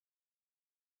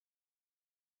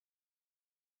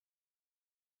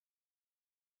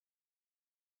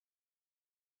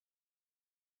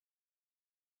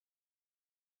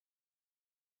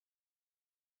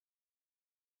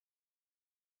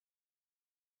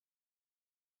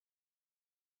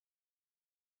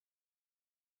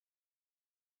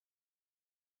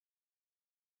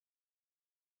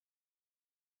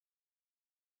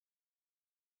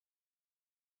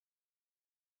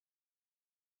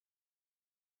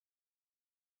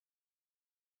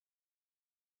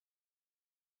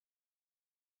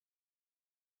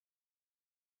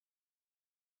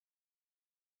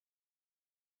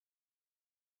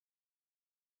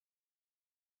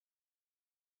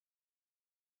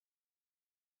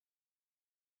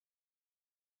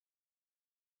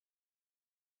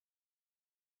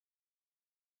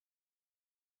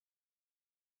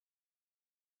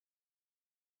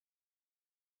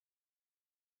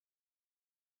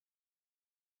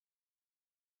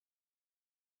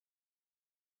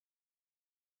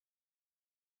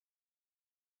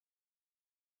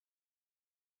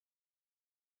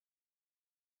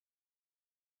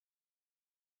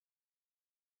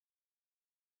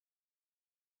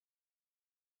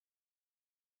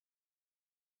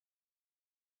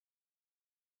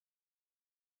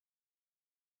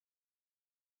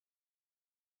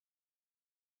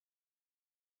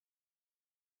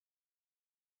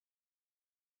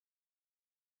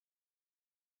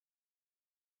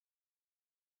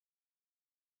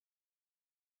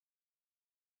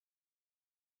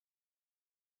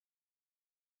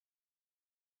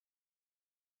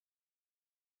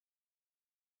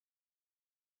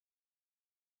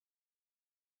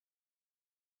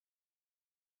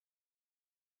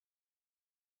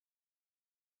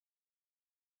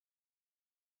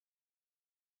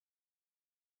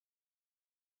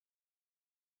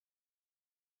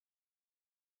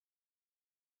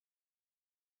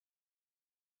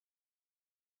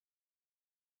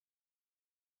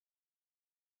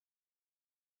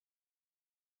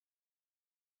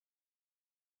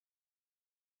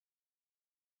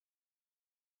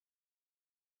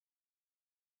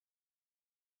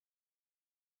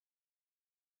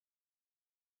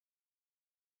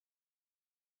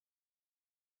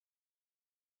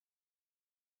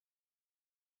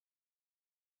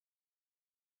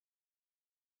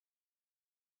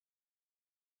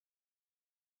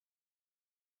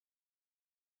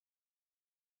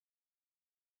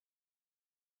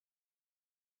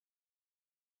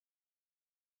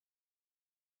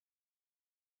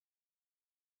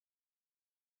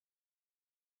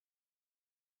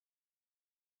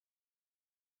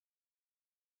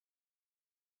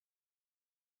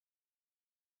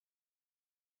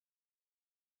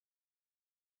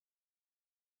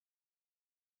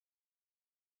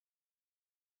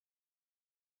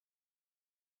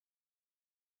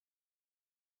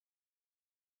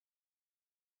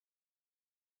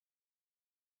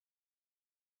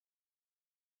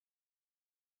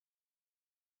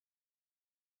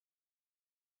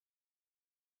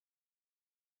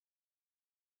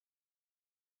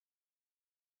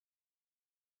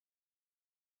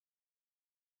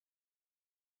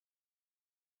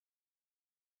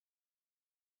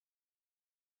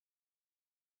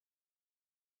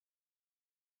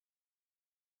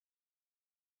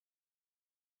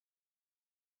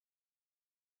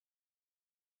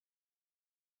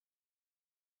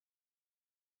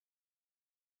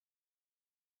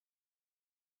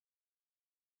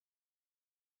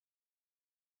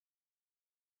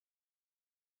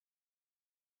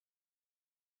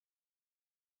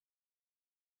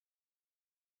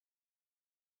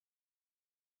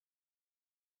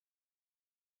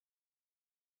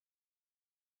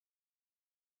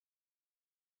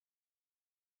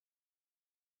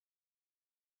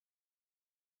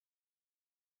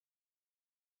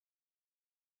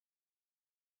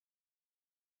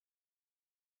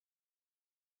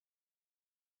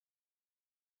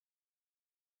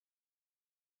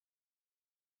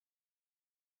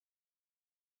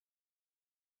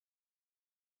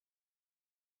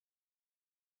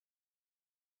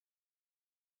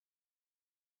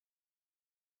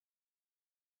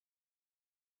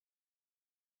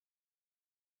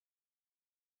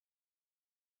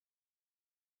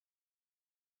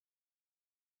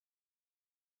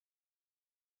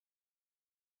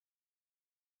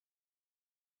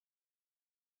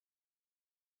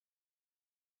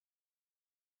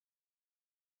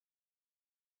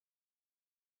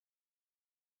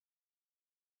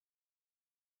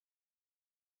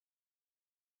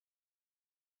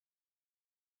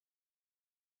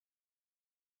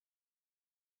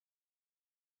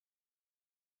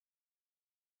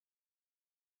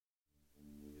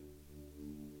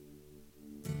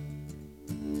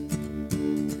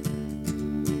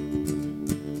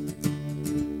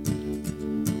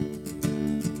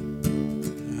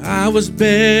I was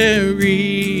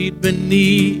buried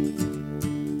beneath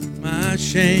my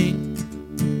shame.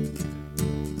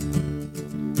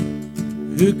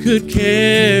 Who could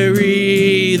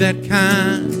carry that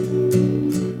kind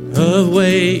of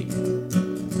weight?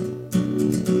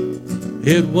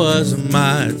 It was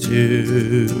my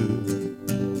tune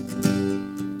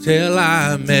till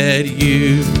I met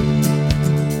you.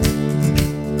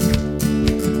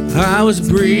 I was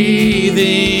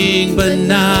breathing but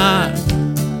not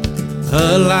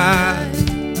alive.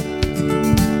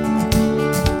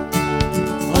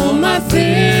 All my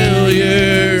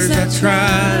failures I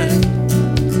tried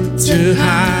to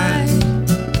hide.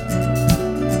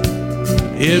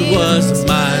 It was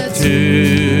my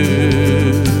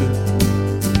tune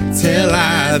till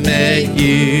I met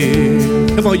you.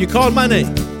 Come on, you called my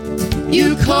name.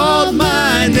 You called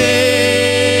my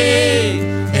name,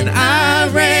 and I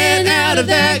ran out of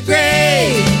that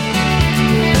grave,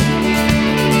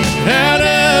 out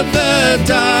of the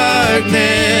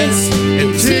darkness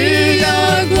into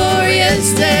your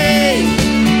glorious day.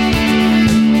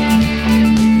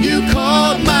 You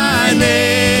called my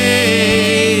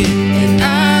name, and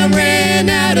I ran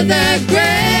out of that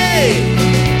grave,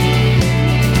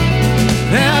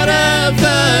 out of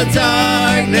the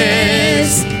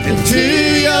darkness into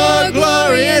your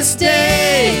glorious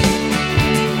day.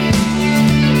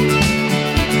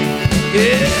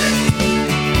 Yeah.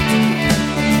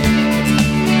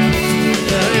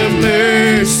 Your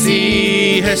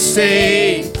mercy has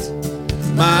saved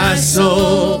my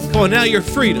soul. Come on, now your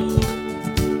freedom.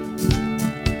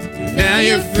 Now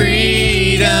your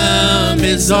freedom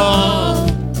is all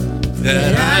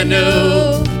that I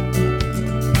know.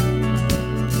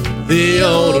 The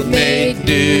old made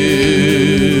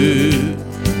new,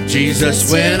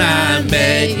 Jesus, when I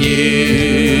met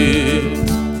you.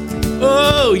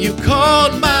 Oh, you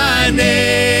called my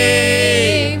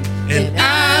name, and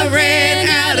I ran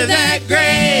out of that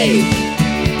grave.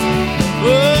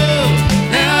 Oh,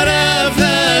 out of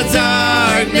the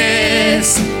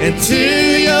darkness into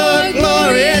your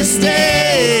glorious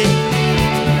day.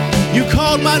 You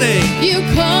called my name. You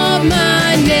called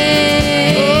my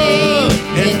name. Oh,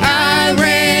 and I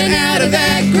ran out of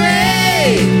that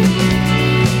grave,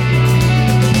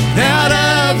 out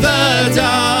of the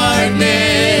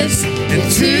darkness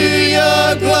into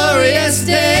your glorious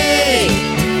day.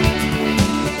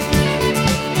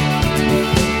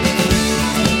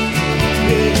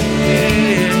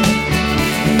 Yeah.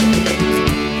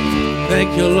 Thank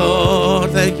you,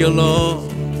 Lord. Thank you, Lord.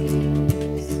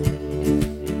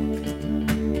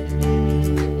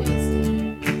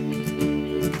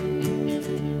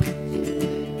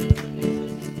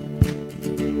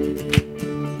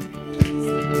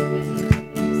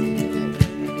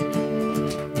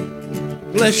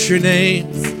 Bless your name.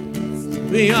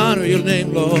 We honor your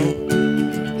name, Lord.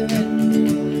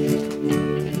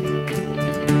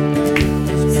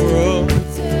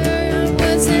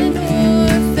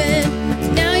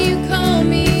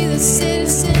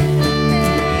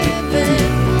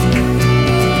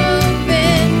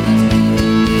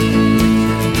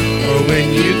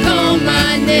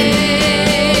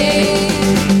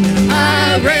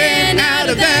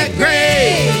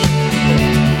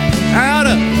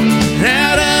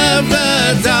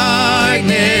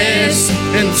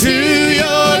 To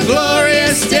your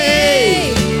glorious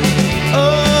day.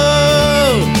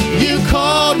 Oh, you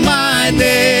called my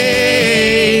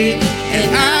name,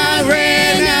 and I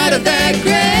ran out of that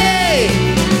grave,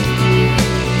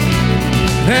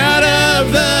 out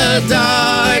of the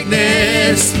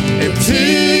darkness into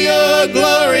your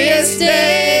glorious day.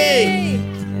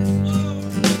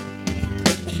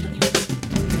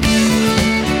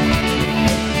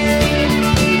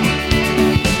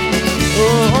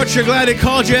 Aren't you glad he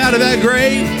called you out of that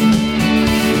grave?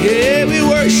 Yeah, we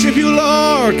worship you,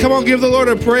 Lord. Come on, give the Lord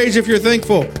a praise if you're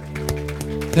thankful.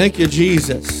 Thank you,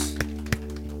 Jesus.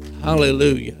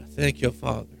 Hallelujah. Thank you,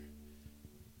 Father.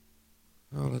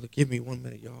 Oh, give me 1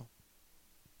 minute, y'all.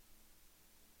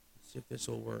 Let's see if this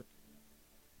will work.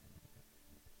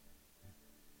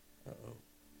 Uh-oh.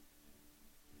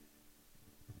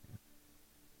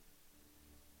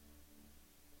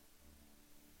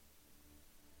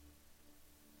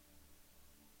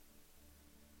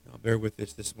 Bear with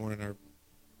us this morning.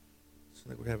 It's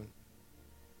like we're having.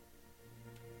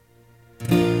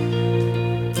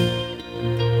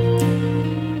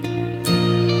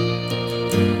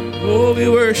 Oh, we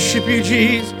worship you,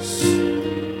 Jesus.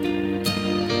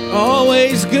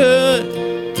 Always good.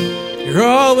 You're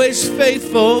always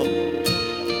faithful.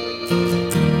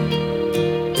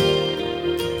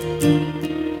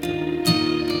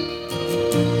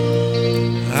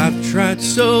 I've tried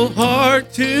so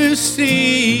hard to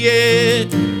see it.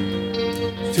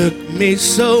 Took me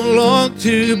so long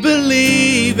to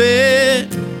believe it.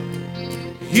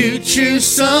 You choose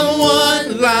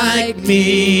someone like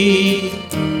me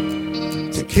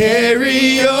to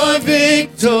carry your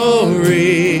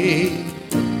victory.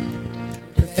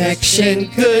 Perfection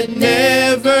could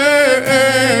never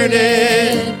earn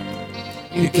it.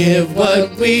 You give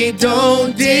what we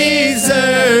don't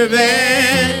deserve,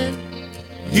 and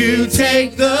you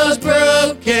take those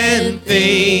broken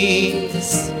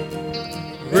things,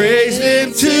 raise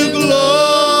them to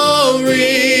glory.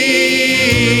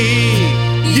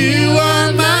 You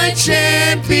are my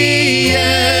champion.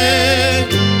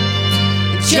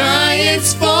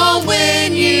 Giants fall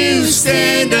when you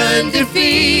stand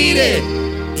undefeated.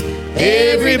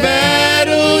 Every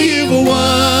battle you've won,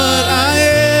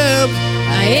 I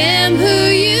am who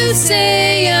you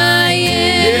say I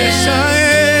am. Yes, I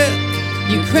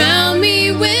am. You crown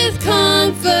me with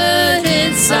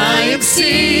confidence. I am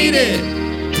seated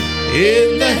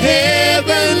in the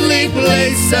heavenly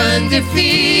place,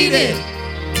 undefeated,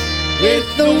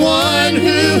 with the one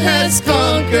who has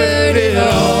conquered it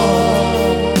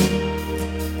all.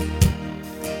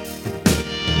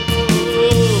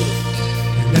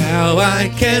 Now I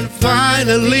can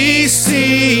finally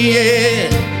see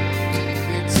it.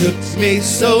 It took me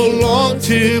so long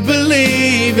to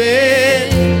believe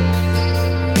it.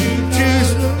 You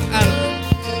choose,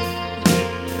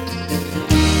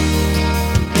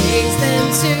 Raise them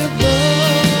to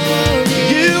glory.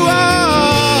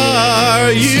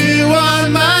 You are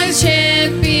my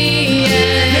champion.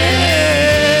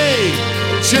 Hey,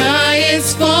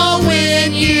 giants fall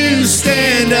when you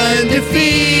stand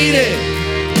undefeated.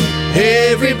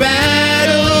 Every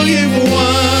battle you've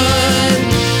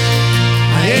won,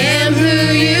 I am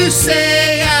who you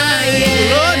say I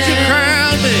am. Lord, you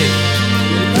crown me.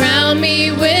 You crown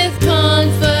me with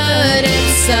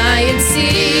confidence. I am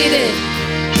seated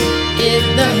in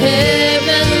the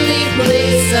heavenly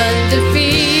place,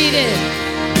 undefeated,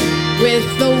 with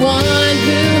the one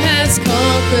who has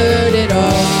conquered it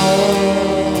all.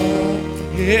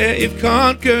 Yeah, you've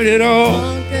conquered it all.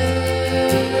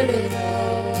 Conquered it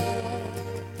all.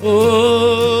 Oh,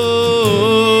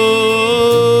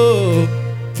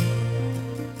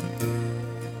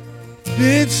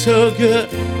 it's so good.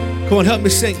 Come on, help me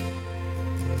sing.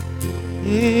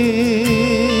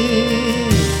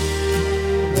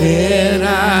 When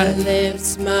I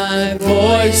Lift my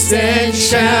voice and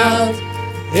shout,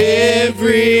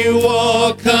 every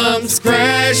wall comes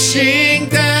crashing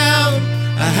down.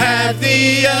 I have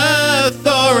the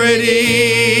authority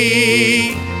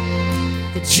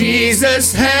that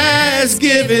Jesus has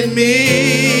given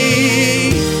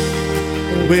me.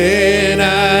 When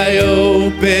I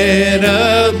open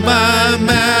up my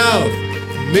mouth,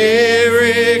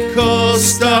 miracles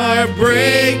start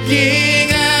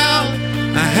breaking out.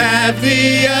 I have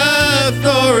the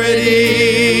authority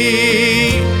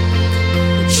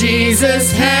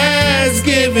Jesus has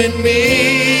given me.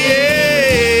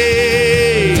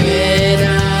 When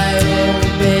I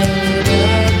open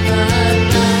up my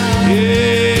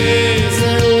mouth,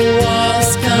 the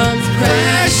walls come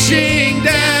Crashing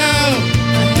down,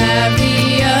 I have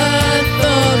the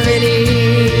authority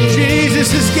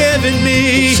Jesus has given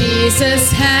me.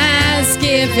 Jesus has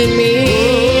given me.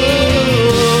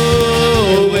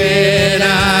 Oh, when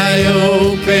I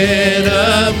open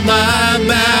up my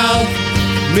mouth,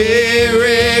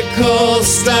 miracles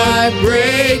start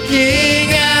breaking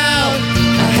out.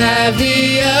 I have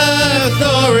the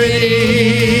authority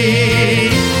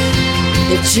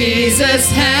that Jesus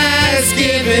has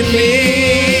given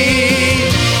me.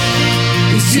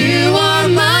 'Cause you are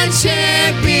my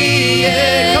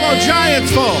champion. Come on,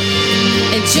 giants fall.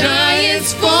 And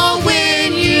giants fall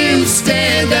when you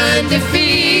stand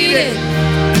undefeated.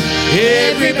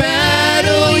 Every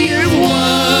battle you've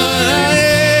won,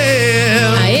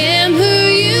 I am who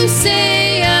you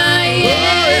say I am.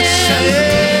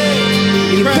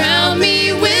 You crown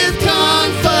me with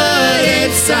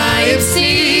confidence. I am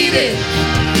seated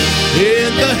in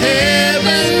the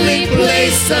heavenly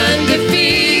place,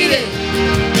 undefeated,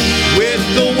 with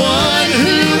the one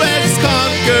who has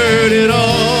conquered it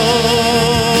all.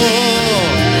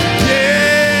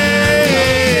 Yeah,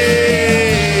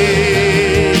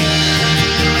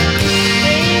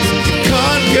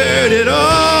 conquered it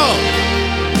all.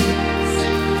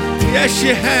 Yes,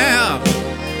 you have.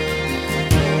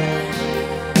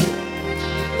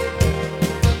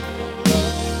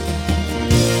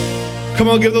 Come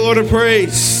on, give the Lord a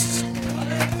praise.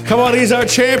 Come on, he's our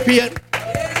champion.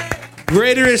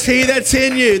 Greater is he that's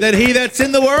in you than he that's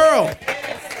in the world.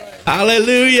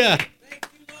 Hallelujah.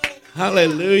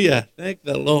 Hallelujah. Thank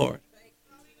the Lord.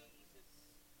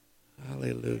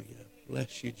 Hallelujah.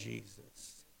 Bless you,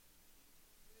 Jesus.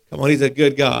 Come on, he's a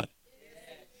good God.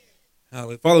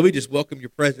 Hallelujah. Father, we just welcome your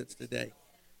presence today.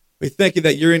 We thank you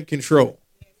that you're in control.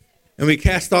 And we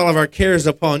cast all of our cares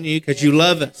upon you because you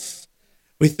love us.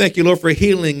 We thank you, Lord, for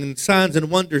healing and signs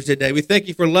and wonders today. We thank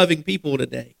you for loving people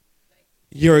today.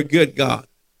 You're a good God.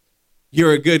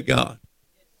 You're a good God.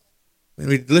 And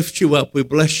we lift you up. We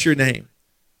bless your name.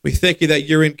 We thank you that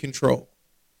you're in control.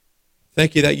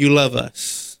 Thank you that you love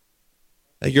us.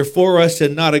 That you're for us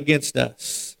and not against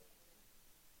us.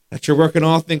 That you're working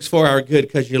all things for our good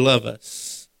because you love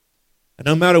us. And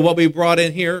no matter what we brought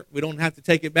in here, we don't have to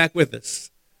take it back with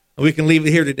us. And we can leave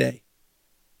it here today.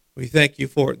 We thank you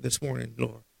for it this morning,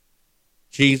 Lord.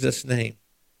 Jesus' name.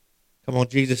 Come on,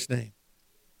 Jesus' name.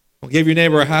 I'll give your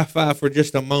neighbor a high five for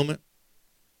just a moment.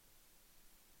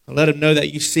 Let them know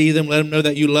that you see them. Let them know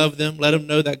that you love them. Let them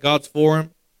know that God's for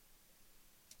them.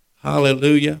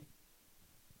 Hallelujah.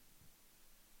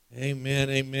 Amen,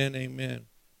 amen, amen.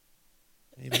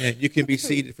 Amen. You can be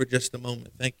seated for just a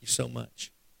moment. Thank you so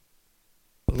much.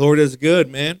 The Lord is good,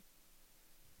 man.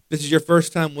 This is your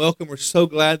first time welcome. We're so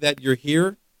glad that you're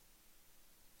here.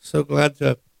 So glad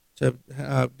to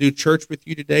do church with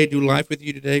you today, do life with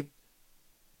you today.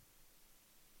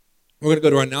 We're going to go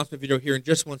to our announcement video here in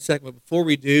just 1 second. But before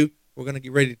we do, we're going to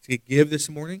get ready to give this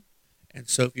morning. And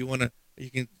so if you want to,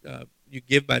 you can you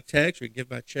give by text, or you can give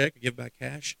by check, or give by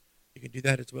cash. You can do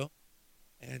that as well.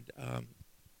 And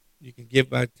you can give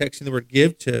by texting the word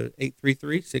give to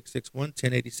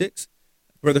 833-661-1086.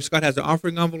 Brother Scott has an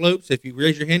offering envelope. So if you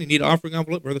raise your hand, you need an offering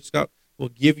envelope, Brother Scott will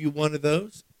give you one of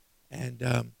those.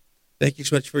 And thank you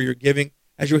so much for your giving.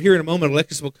 As you'll hear in a moment,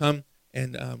 Alexis will come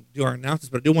and do our announcements.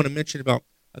 But I do want to mention about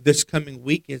this coming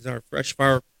week is our Fresh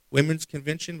Fire Women's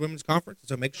Convention, Women's Conference.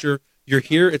 So make sure you're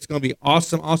here. It's going to be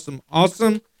awesome, awesome,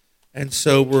 awesome. And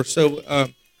so we're so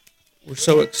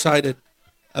excited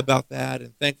about that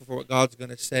and thankful for what God's going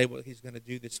to say, what he's going to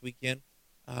do this weekend.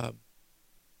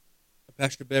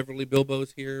 Pastor Beverly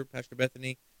Bilbo's here, Pastor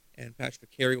Bethany, and Pastor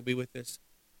Carrie will be with us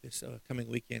this coming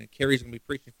weekend. And Carrie's going to be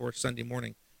preaching for us Sunday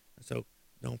morning. And so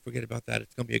don't forget about that.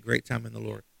 It's going to be a great time in the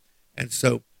Lord. And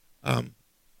so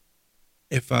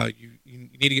if you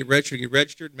need to get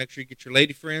registered. Make sure you get your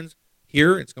lady friends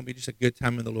here. It's going to be just a good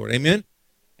time in the Lord. Amen?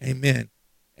 Amen.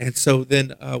 And so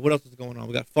then what else is going on?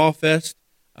 We got Fall Fest.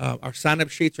 Our sign-up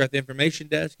sheets are at the information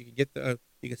desk. You can get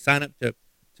you can sign up to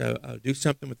do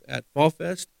something at Fall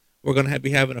Fest. We're going to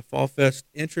be having a Fall Fest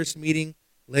interest meeting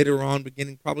later on,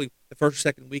 beginning probably the first,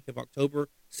 second week of October.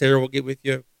 Sarah will get with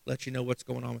you, let you know what's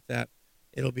going on with that.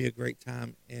 It'll be a great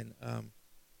time. And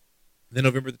then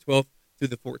November the 12th through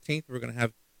the 14th, we're going to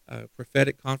have a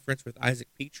prophetic conference with Isaac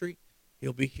Petrie.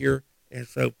 He'll be here. And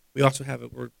so we also have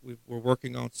we're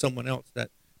working on someone else that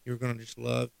you're going to just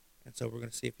love. And so we're going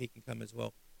to see if he can come as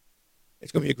well.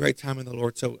 It's going to be a great time in the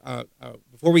Lord. So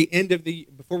before we end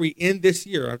this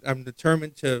year, I'm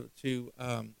determined to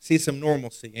see some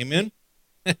normalcy. Amen.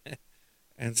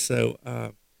 And so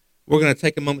we're going to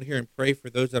take a moment here and pray for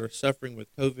those that are suffering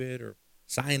with COVID or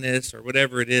sinus or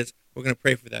whatever it is. We're going to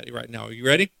pray for that right now. Are you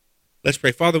ready? Let's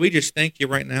pray. Father, we just thank you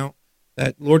right now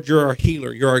that, Lord, you're our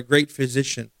healer. You're our great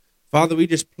physician. Father, we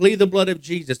just plead the blood of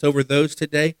Jesus over those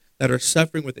today that are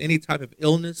suffering with any type of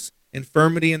illness,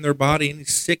 infirmity in their body, any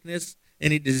sickness,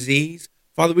 any disease.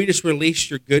 Father, we just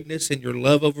release your goodness and your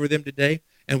love over them today.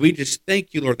 And we just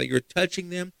thank you, Lord, that you're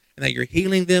touching them and that you're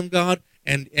healing them, God.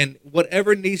 And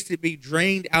whatever needs to be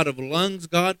drained out of lungs,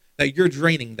 God, that you're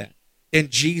draining that. In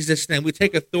Jesus' name, we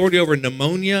take authority over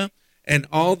pneumonia and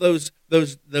all those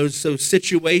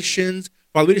situations.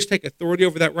 Father, we just take authority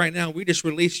over that right now. We just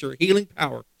release your healing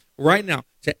power right now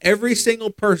to every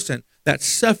single person that's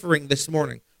suffering this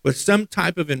morning with some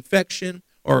type of infection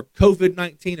or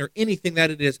COVID-19 or anything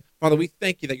that it is. Father, we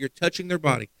thank you that you're touching their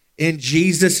body. In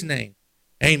Jesus' name,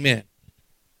 amen.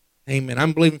 Amen.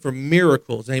 I'm believing for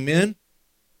miracles. Amen.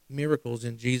 Miracles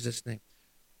in Jesus' name.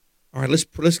 All right,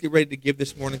 let's get ready to give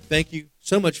this morning. Thank you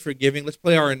so much for giving. Let's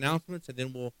play our announcements, and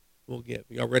then we'll give.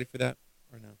 Are y'all ready for that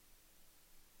or no?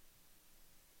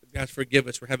 Guys, forgive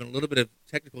us. We're having a little bit of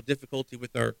technical difficulty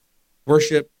with our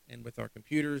worship and with our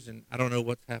computers, and I don't know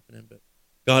what's happening, but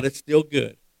God, it's still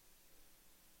good.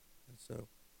 And so,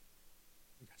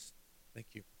 yes, thank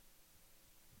you.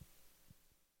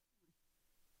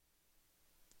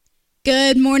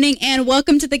 Good morning and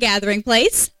welcome to the Gathering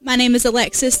Place. My name is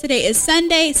Alexis. Today is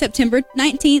Sunday, September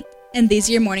 19th, and these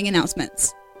are your morning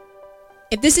announcements.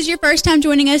 If this is your first time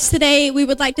joining us today, we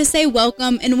would like to say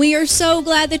welcome, and we are so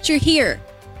glad that you're here.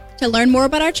 To learn more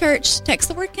about our church, text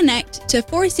the word CONNECT to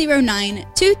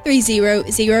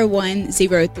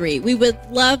 409-230-0103. We would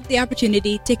love the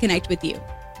opportunity to connect with you.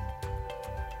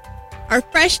 Our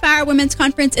Fresh Fire Women's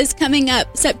Conference is coming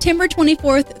up September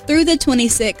 24th through the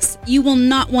 26th. You will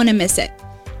not want to miss it.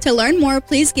 To learn more,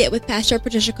 please get with Pastor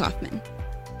Patricia Kaufman.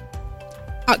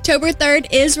 October 3rd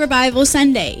is Revival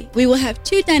Sunday. We will have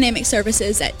 2 dynamic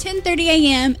services at 10:30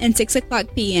 a.m. and 6 o'clock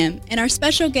p.m., and our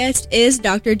special guest is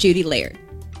Dr. Judy Laird.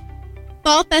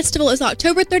 Fall Festival is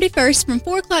October 31st from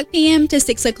 4 o'clock p.m. to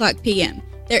 6 o'clock p.m.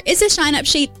 There is a sign-up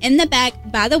sheet in the back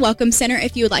by the Welcome Center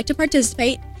if you would like to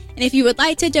participate, and if you would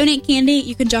like to donate candy,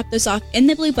 you can drop those off in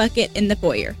the blue bucket in the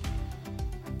foyer.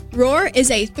 Roar is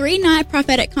a 3-night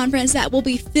prophetic conference that will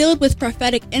be filled with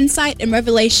prophetic insight and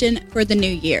revelation for the new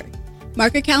year.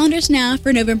 Mark your calendars now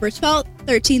for November 12th,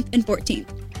 13th, and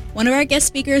 14th. One of our guest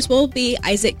speakers will be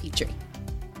Isaac Petrie.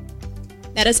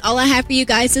 That is all I have for you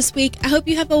guys this week. I hope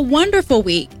you have a wonderful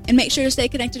week, and make sure to stay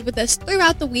connected with us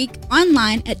throughout the week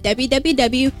online at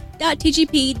www.tgp.church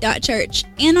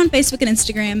and on Facebook and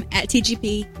Instagram at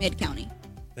TGP Mid-County.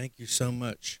 Thank you so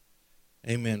much.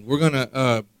 Amen. We're going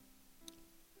to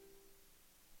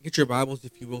get your Bibles,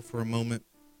 if you will, for a moment.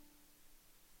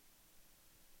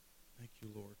 Thank you,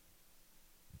 Lord.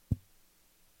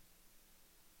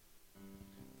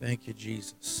 Thank you,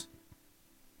 Jesus.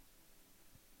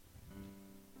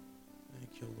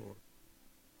 Thank you, Lord.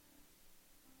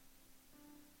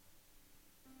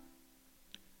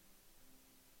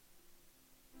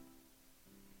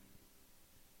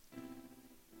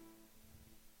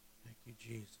 Thank you,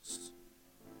 Jesus.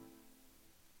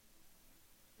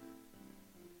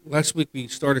 Last week we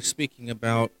started speaking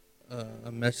about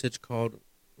a message called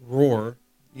Roar.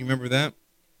 You remember that?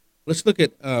 Let's look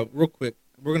at, real quick,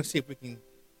 we're going to see if we can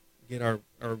get our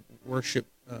worship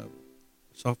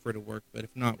software to work, but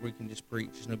if not, we can just preach.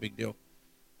 It's no big deal.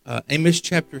 Amos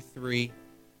chapter 3,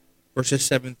 verses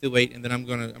 7 through 8, and then I'm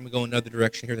going to go another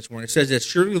direction here this morning. It says that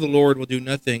surely the Lord will do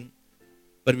nothing,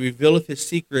 but revealeth his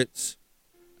secrets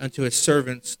unto his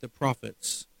servants, the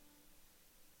prophets.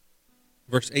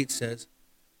 Verse 8 says,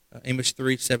 Amos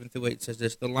 3, 7 through 8 says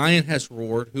this, the lion has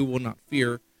roared, who will not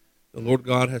fear? The Lord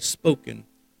God has spoken,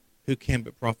 who can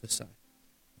but prophesy?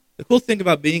 The cool thing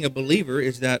about being a believer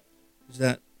is that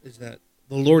the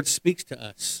Lord speaks to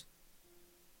us.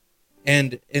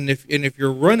 And if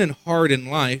you're running hard in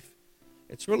life,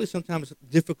 it's really sometimes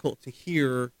difficult to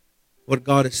hear what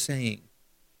God is saying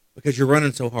because you're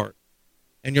running so hard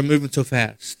and you're moving so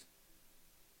fast.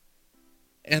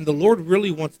 And the Lord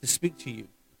really wants to speak to you.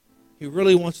 He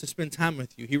really wants to spend time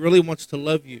with you. He really wants to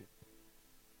love you.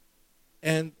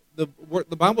 And the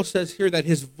Bible says here that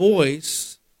his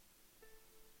voice,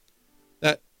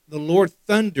 that the Lord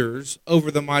thunders over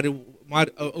the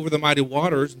mighty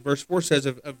waters. And verse 4 says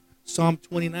of Psalm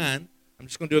 29, I'm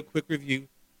just going to do a quick review.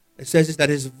 It says that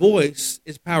his voice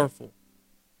is powerful.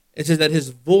 It says that his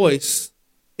voice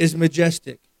is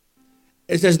majestic.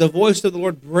 It says the voice of the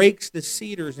Lord breaks the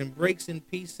cedars and breaks in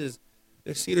pieces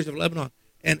the cedars of Lebanon.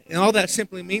 And all that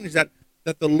simply means is that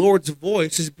the Lord's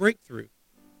voice is breakthrough.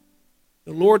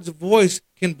 The Lord's voice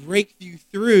can break you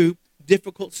through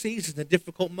difficult seasons and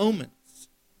difficult moments.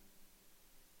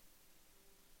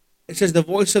 It says the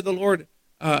voice of the Lord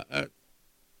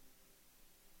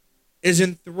is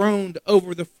enthroned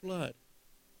over the flood.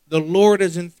 The Lord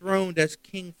is enthroned as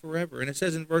king forever. And it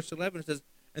says in verse 11, it says,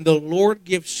 and the Lord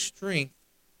gives strength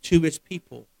to his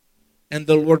people, and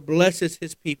the Lord blesses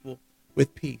his people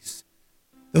with peace.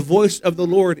 The voice of the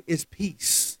Lord is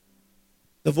peace.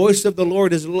 The voice of the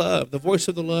Lord is love. The voice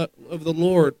of the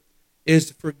Lord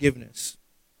is forgiveness.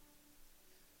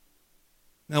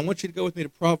 Now, I want you to go with me to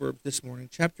Proverbs this morning,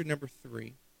 chapter number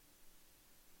 3.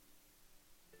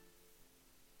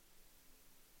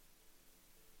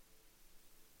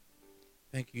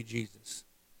 Thank you, Jesus.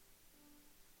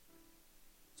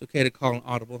 It's okay to call an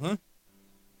audible, huh?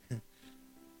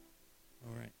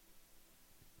 All right.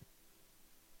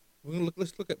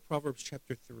 Let's look at Proverbs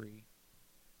chapter 3.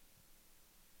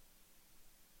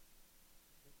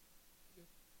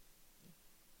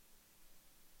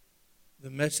 The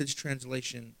Message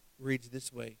translation reads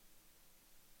this way.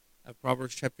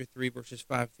 Proverbs chapter 3, verses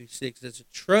 5 through 6. It says,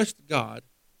 trust God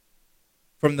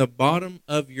from the bottom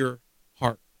of your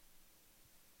heart,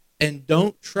 and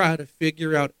don't try to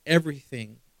figure out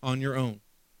everything on your own.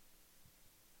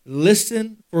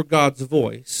 Listen for God's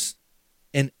voice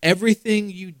in everything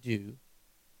you do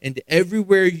and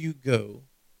everywhere you go,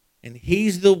 and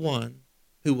he's the one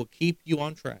who will keep you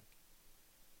on track.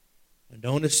 And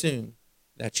don't assume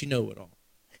that you know it all.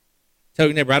 Tell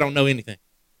your neighbor, I don't know anything.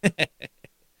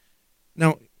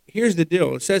 Now, here's the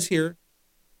deal. It says here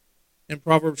in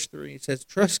Proverbs 3, it says,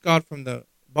 trust God from the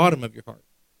bottom of your heart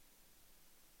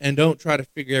and don't try to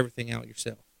figure everything out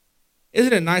yourself.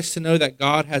 Isn't it nice to know that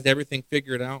God has everything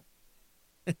figured out?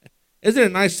 Isn't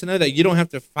it nice to know that you don't have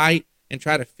to fight and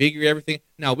try to figure everything?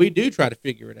 Now, we do try to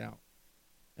figure it out,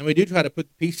 and we do try to put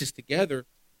the pieces together,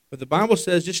 but the Bible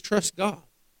says just trust God.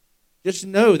 Just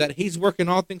know that he's working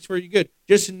all things for you good.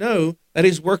 Just know that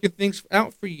he's working things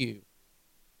out for you.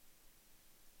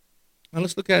 Now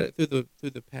let's look at it through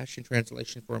the Passion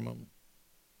Translation for a moment.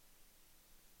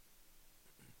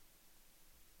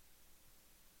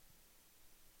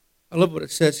 I love what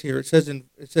it says here. It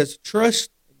says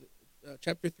trust,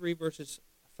 chapter 3, verses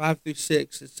 5 through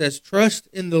 6. It says, trust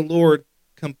in the Lord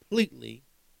completely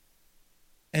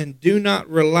and do not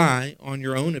rely on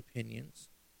your own opinions.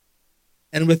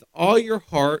 And with all your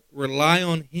heart, rely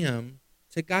on him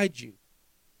to guide you.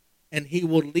 And he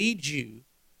will lead you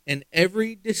in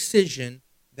every decision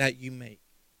that you make.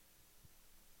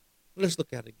 Let's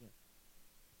look at it again.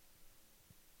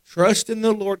 Trust in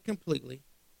the Lord completely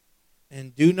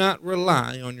and do not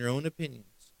rely on your own opinions.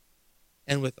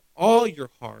 And with all your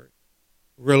heart,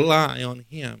 rely on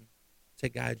him to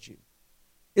guide you.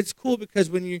 It's cool because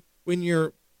when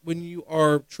you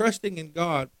are trusting in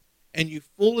God and you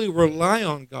fully rely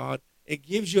on God, it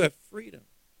gives you a freedom.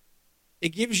 It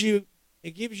gives you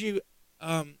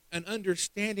an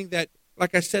understanding that,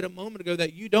 like I said a moment ago,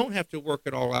 that you don't have to work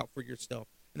it all out for yourself.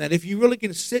 And that if you really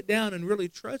can sit down and really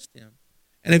trust him,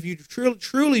 and if you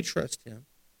truly trust him,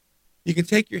 you can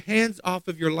take your hands off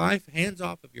of your life, hands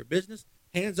off of your business,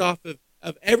 hands off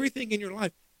of everything in your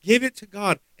life. Give it to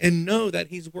God and know that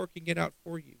he's working it out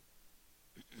for you.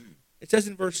 It says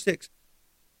in verse 6,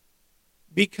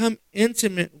 become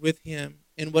intimate with him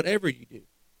in whatever you do,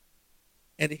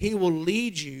 and he will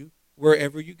lead you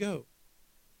wherever you go.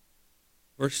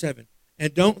 Verse 7,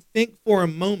 and don't think for a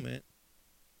moment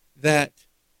that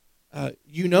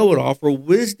you know it all, for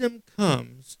wisdom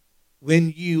comes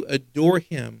when you adore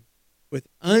him with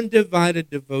undivided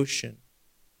devotion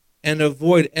and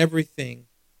avoid everything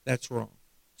that's wrong.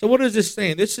 So what is this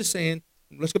saying? This is saying,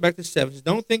 let's go back to 7. It says,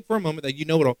 don't think for a moment that you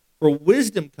know it all, for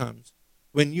wisdom comes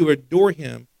when you adore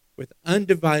him with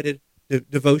undivided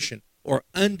devotion or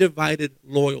undivided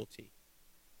loyalty.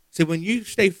 So when you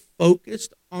stay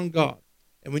focused on God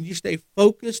and when you stay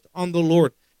focused on the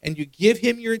Lord and you give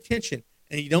him your attention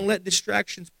and you don't let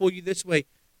distractions pull you this way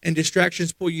and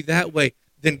distractions pull you that way,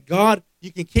 then God,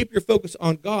 you can keep your focus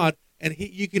on God and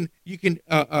you can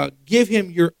give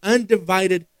him your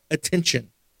undivided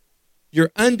attention,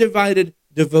 your undivided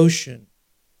devotion.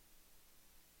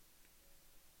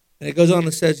 And it goes on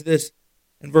and says this,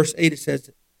 in verse 8 it says,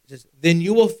 then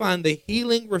you will find the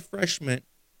healing refreshment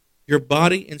your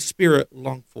body and spirit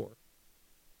long for.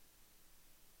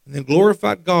 And then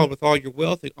glorify God with all your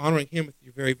wealth and honoring him with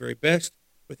your very, very best,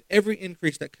 with every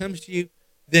increase that comes to you.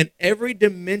 Then every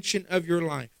dimension of your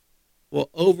life will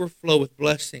overflow with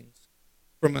blessings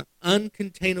from an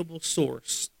uncontainable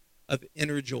source of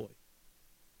inner joy.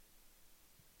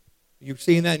 You're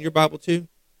seeing that in your Bible too?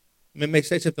 It may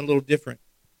say something a little different.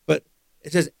 But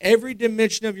it says every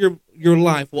dimension of your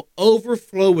life will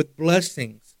overflow with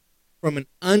blessings from an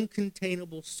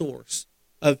uncontainable source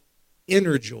of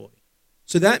inner joy.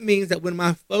 So that means that when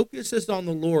my focus is on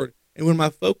the Lord and when my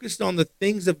focus is on the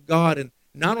things of God and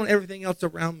not on everything else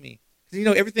around me,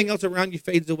 because everything else around you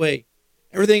fades away.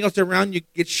 Everything else around you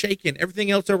gets shaken.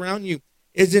 Everything else around you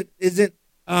isn't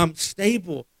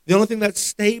stable. The only thing that's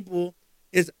stable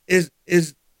is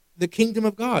the kingdom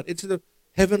of God. It's the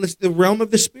heavenly, the realm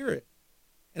of the Spirit.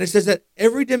 And it says that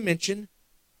every dimension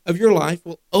of your life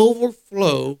will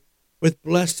overflow with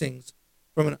blessings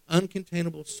from an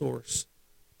uncontainable source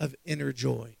of inner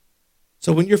joy.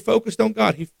 So when you're focused on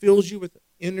God, he fills you with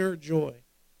inner joy,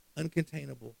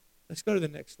 uncontainable. Let's go to the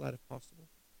next slide if possible.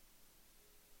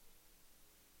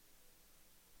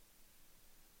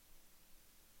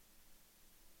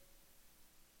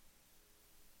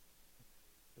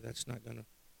 That's not going to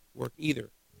work either.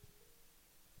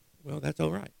 Well, that's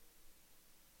all right.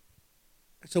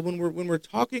 So when we're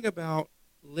talking about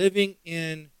living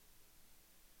in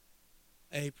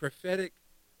a prophetic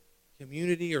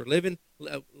community or living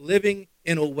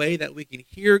in a way that we can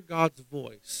hear God's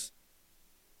voice,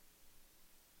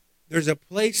 there's a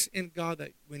place in God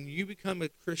that when you become a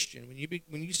Christian,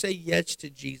 when you say yes to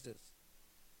Jesus,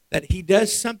 that he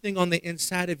does something on the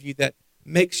inside of you that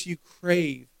makes you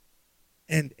crave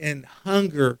and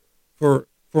hunger for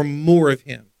more of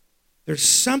him. There's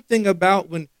something about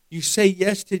when you say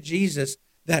yes to Jesus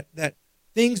that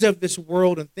things of this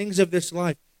world and things of this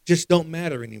life just don't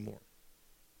matter anymore.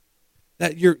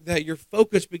 That your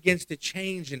focus begins to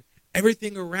change and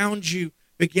everything around you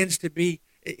begins to be,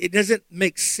 it doesn't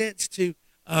make sense to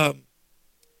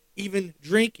even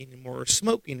drink anymore or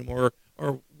smoke anymore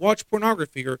or watch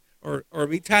pornography or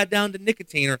be tied down to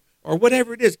nicotine or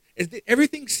whatever it is.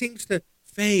 Everything seems to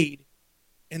fade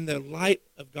in the light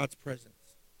of God's presence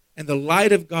and the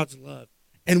light of God's love.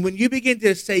 And when you begin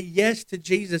to say yes to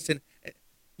Jesus, and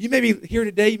you may be here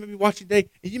today, you may be watching today,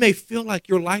 and you may feel like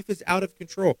your life is out of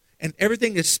control and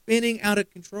everything is spinning out of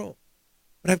control.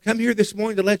 But I've come here this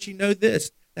morning to let you know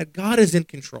this, that God is in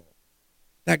control,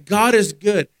 that God is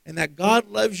good, and that God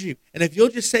loves you. And if you'll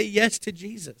just say yes to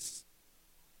Jesus,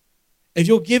 if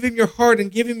you'll give him your heart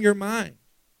and give him your mind,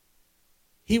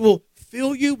 he will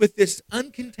fill you with this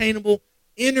uncontainable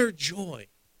inner joy.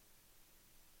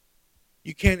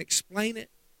 You can't explain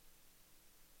it.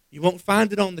 You won't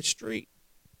find it on the street.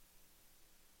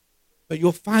 But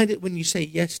you'll find it when you say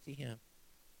yes to him.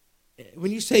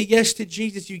 When you say yes to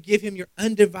Jesus, you give him your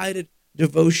undivided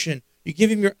devotion. You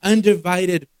give him your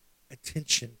undivided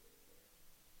attention.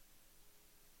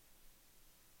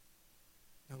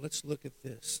 Now let's look at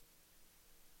this.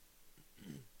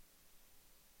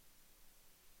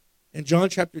 In John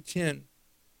chapter 10,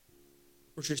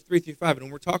 verses 3 through 5, and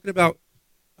when we're talking about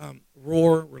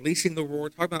roar, releasing the roar,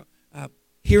 talking about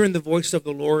hearing the voice of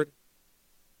the Lord,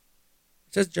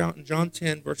 it says in John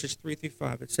 10, verses 3 through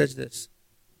 5, it says this.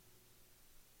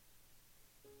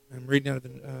 I'm reading out of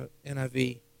the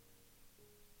NIV.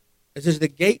 It says, the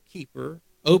gatekeeper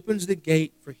opens the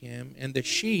gate for him, and the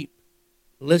sheep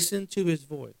listen to his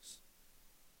voice.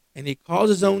 And he calls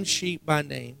his own sheep by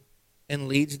name and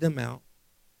leads them out.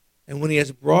 And when he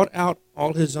has brought out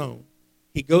all his own,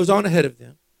 he goes on ahead of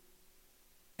them,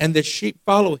 and the sheep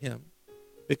follow him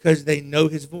because they know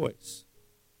his voice.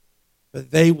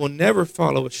 But they will never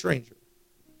follow a stranger.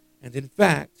 And in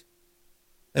fact,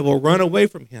 they will run away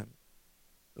from him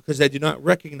because they do not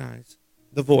recognize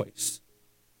the voice.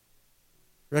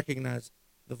 Recognize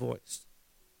the voice.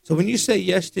 So when you say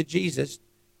yes to Jesus,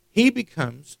 he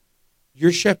becomes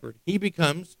your shepherd. He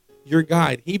becomes your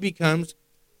guide. He becomes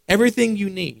everything you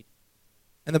need.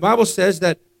 And the Bible says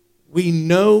that we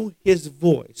know his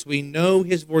voice. We know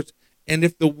his voice. And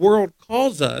if the world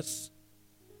calls us,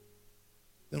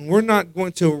 then we're not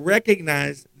going to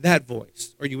recognize that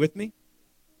voice. Are you with me?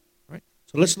 All right.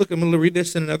 So let's look. I'm going to read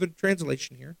this in another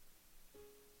translation here.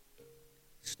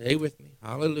 Stay with me.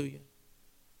 Hallelujah.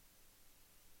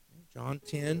 John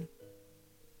 10. I'm going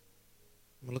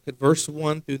to look at verse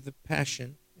 1 through the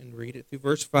Passion and read it through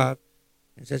verse 5.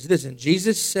 And it says this, and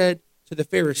Jesus said to the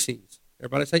Pharisees,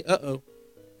 everybody say, uh-oh.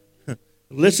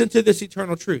 Listen to this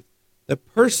eternal truth. The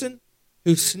person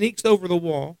who sneaks over the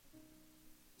wall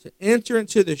to enter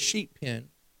into the sheep pen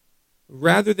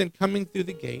rather than coming through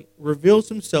the gate reveals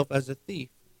himself as a thief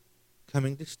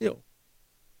coming to steal.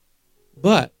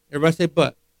 But, everybody say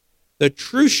but, the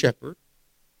true shepherd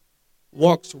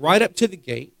walks right up to the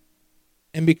gate,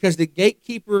 and because the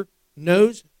gatekeeper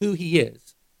knows who he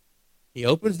is, he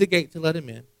opens the gate to let him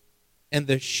in, and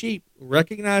the sheep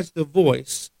recognize the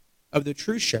voice of the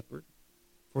true shepherd,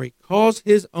 for he calls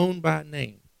his own by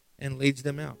name and leads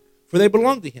them out, for they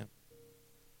belong to him.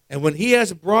 And when he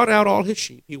has brought out all his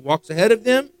sheep, he walks ahead of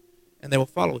them, and they will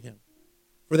follow him,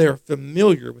 for they are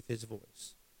familiar with his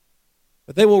voice.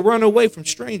 But they will run away from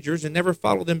strangers and never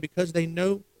follow them because they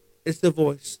know it's the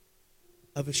voice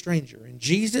of a stranger. And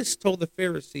Jesus told the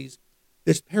Pharisees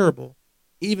this parable,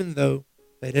 even though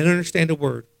they didn't understand a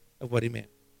word of what he meant.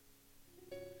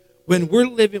 When we're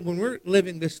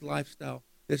living this lifestyle,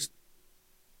 this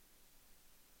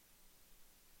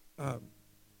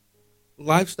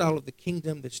lifestyle of the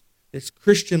kingdom, this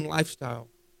Christian lifestyle,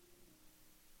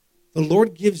 the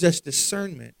Lord gives us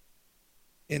discernment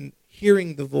in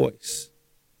hearing the voice.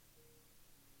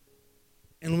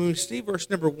 And when we see verse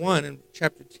number 1 in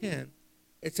chapter 10,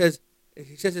 he says,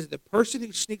 the person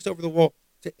who sneaks over the wall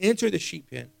to enter the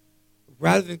sheep pen,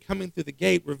 rather than coming through the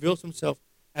gate, reveals himself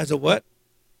as a what?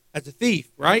 As a thief,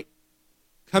 right?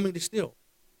 Coming to steal.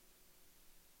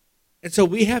 And so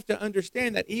we have to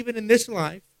understand that even in this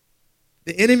life,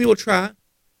 the enemy will try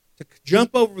to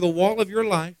jump over the wall of your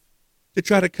life to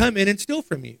try to come in and steal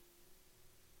from you.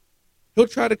 He'll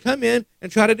try to come in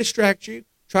and try to distract you,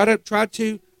 try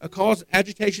to cause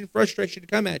agitation, frustration to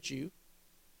come at you.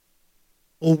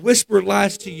 Will whisper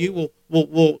lies to you.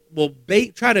 Will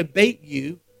try to bait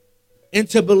you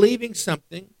into believing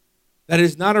something that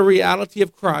is not a reality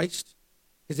of Christ,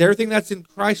 because everything that's in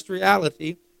Christ's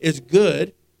reality is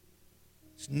good.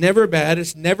 It's never bad.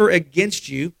 It's never against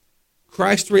you.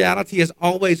 Christ's reality is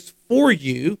always for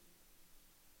you.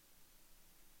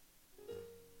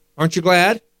 Aren't you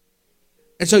glad?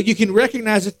 And so you can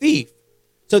recognize a thief.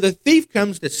 So the thief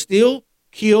comes to steal,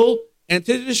 kill, and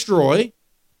to destroy,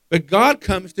 but God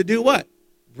comes to do what?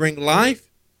 Bring life,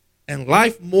 and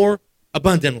life more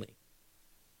abundantly.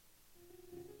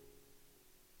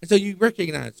 And so you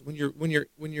recognize when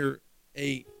you're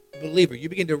a believer, you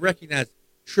begin to recognize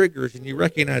triggers, and you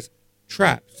recognize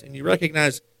traps, and you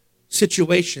recognize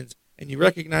situations, and you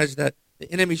recognize that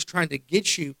the enemy's trying to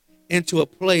get you into a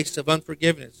place of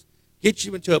unforgiveness, get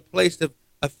you into a place of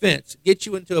offense, get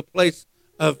you into a place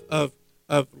of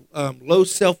low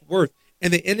self-worth.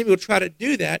 And the enemy will try to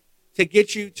do that to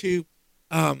get you to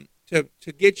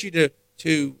get you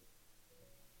to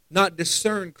not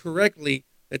discern correctly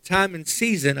the time and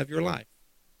season of your life.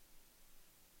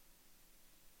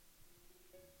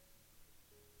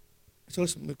 So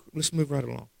let's move right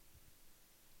along.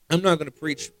 I'm not going to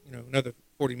preach, another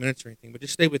 40 minutes or anything, but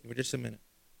just stay with me for just a minute.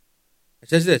 It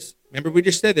says this. Remember, we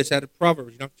just said this out of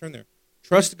Proverbs. You don't have to turn there.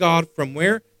 Trust God from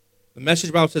where? The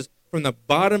Message Bible says, from the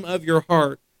bottom of your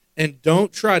heart, and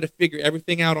don't try to figure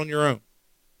everything out on your own.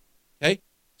 Okay?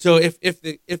 So if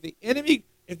the enemy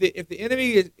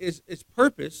is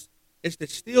purpose is to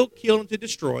steal, kill, and to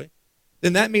destroy,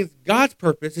 then that means God's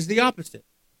purpose is the opposite.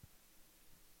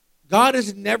 God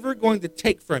is never going to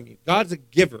take from you. God's a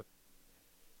giver.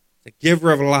 He's a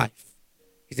giver of life.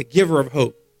 He's a giver of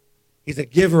hope. He's a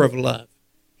giver of love.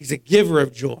 He's a giver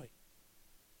of joy.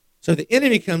 So the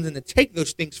enemy comes in to take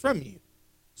those things from you.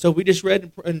 So we just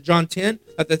read in John 10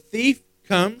 that the thief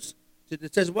comes,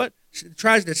 it says what? It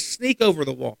tries to sneak over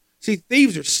the wall. See,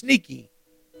 thieves are sneaky.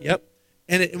 Yep.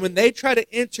 And when they try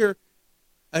to enter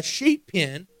a sheep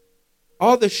pen,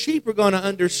 all the sheep are going to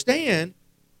understand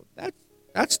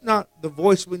that's not the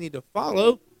voice we need to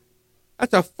follow.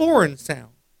 That's a foreign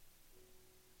sound.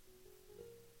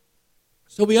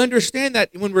 So we understand that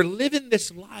when we're living this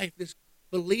life, this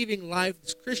believing life,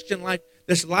 this Christian life,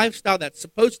 this lifestyle that's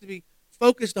supposed to be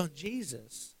focused on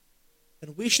Jesus,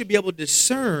 then we should be able to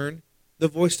discern the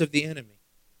voice of the enemy.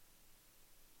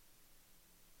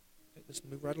 Okay, let's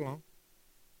move right along.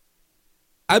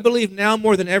 I believe now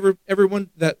more than ever, everyone,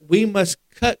 that we must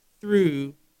cut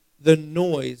through the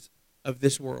noise of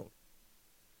this world.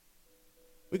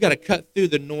 We've got to cut through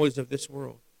the noise of this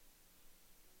world.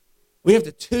 We have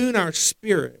to tune our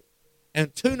spirit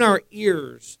and tune our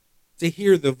ears to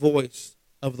hear the voice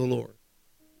of the Lord.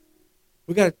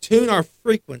 We've got to tune our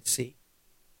frequency.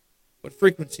 What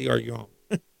frequency are you on?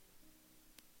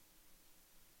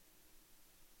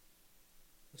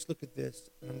 Let's look at this.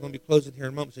 And I'm going to be closing here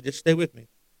in a moment, so just stay with me.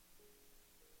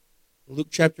 Luke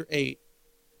chapter 8.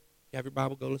 You have your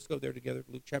Bible, let's go there together.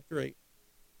 Luke chapter 8.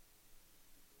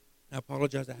 I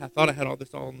apologize. I thought I had all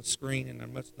this all on the screen, and I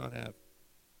must not have.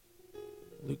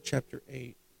 Luke chapter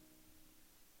 8.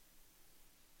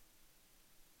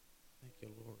 Thank you,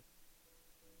 Lord.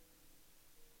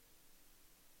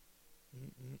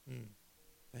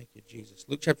 Thank you, Jesus.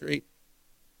 Luke chapter 8.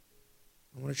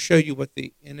 I want to show you what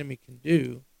the enemy can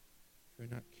do if you're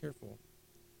not careful.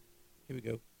 Here we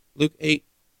go. Luke 8.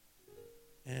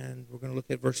 And we're going to look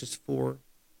at verses 4.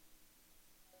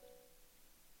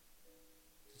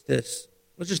 It's this.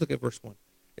 Let's just look at verse 1.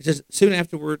 It says, soon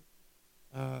afterward,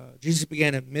 Jesus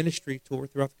began a ministry tour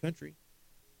throughout the country,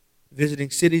 visiting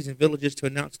cities and villages to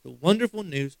announce the wonderful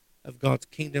news of God's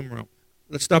kingdom realm.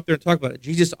 Let's stop there and talk about it.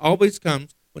 Jesus always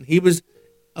comes, when he was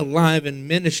alive and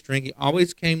ministering, he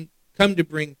always come to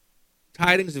bring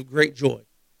tidings of great joy.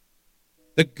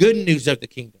 The good news of the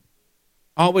kingdom.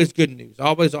 Always good news.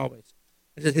 Always, always.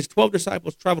 It says his 12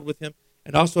 disciples traveled with him,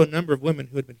 and also a number of women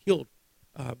who had been healed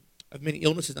of many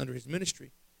illnesses under his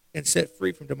ministry and set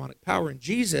free from demonic power. And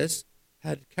Jesus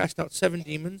had cast out 7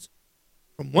 demons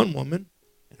from one woman,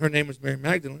 and her name was Mary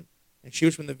Magdalene, and she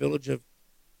was from the village of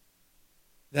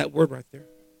that word right there.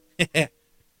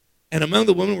 And among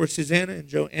the women were Susanna and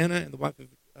Joanna and the wife of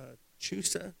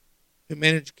Chusa, who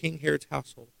managed King Herod's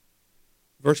household.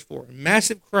 Verse 4, and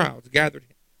massive crowds gathered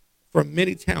from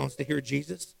many towns to hear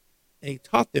Jesus, and he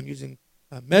taught them using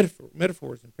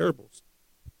metaphors and parables,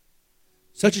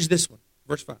 such as this one.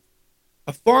 Verse 5,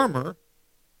 a farmer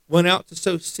went out to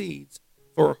sow seeds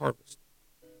for a harvest.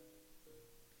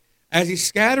 As he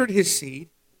scattered his seed,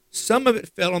 some of it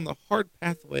fell on the hard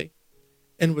pathway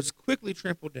and was quickly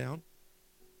trampled down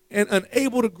and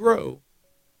unable to grow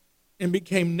and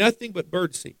became nothing but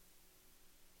birdseed.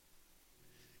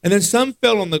 And then some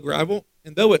fell on the gravel,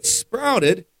 and though it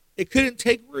sprouted, it couldn't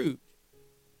take root.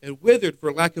 It withered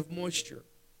for lack of moisture.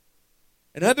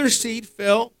 Another seed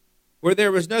fell where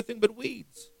there was nothing but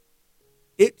weeds.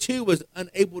 It too was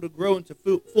unable to grow into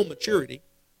full maturity,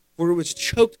 for it was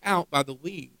choked out by the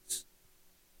weeds.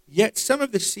 Yet some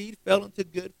of the seed fell into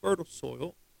good fertile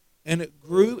soil, and it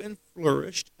grew and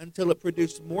flourished until it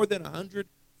produced more than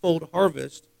 100-fold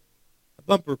harvest a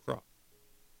bumper crop.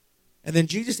 And then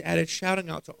Jesus added, shouting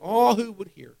out to all who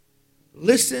would hear,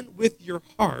 listen with your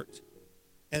heart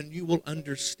and you will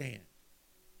understand.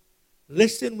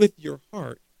 Listen with your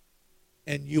heart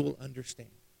and you will understand.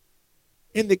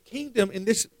 In the kingdom, in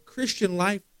this Christian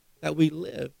life that we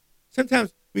live,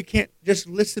 sometimes we can't just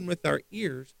listen with our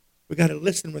ears. We got to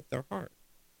listen with our heart.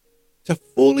 To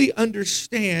fully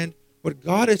understand what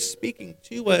God is speaking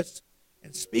to us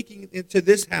and speaking into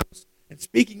this house and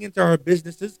speaking into our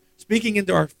businesses, speaking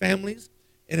into our families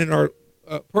and in our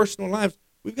personal lives,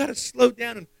 we've got to slow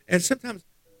down and sometimes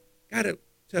got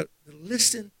to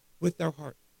listen with our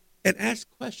heart and ask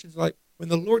questions like when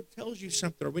the Lord tells you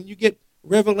something, or when you get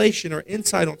revelation or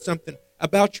insight on something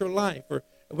about your life, or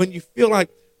when you feel like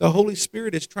the Holy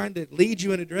Spirit is trying to lead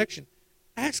you in a direction,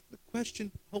 ask the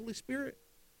question, Holy Spirit,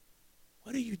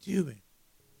 what are you doing?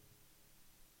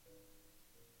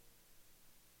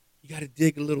 You got to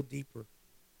dig a little deeper.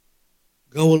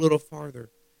 Go a little farther.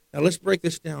 Now let's break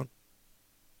this down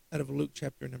out of Luke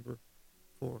chapter number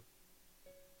 4.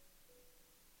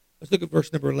 Let's look at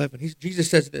verse number 11. Jesus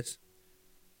says this.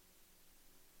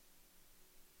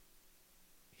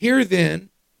 Here then,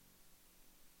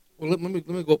 well, let me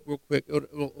go real quick.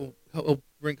 It'll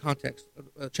bring context.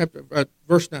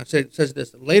 Verse 9 says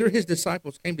this. Later his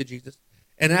disciples came to Jesus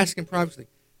and asked him privately,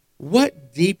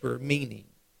 what deeper meaning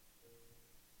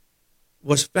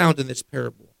was found in this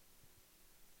parable?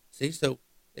 See, so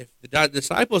if the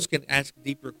disciples can ask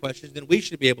deeper questions, then we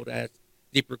should be able to ask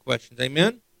deeper questions.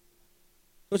 Amen?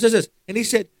 So it says this, and he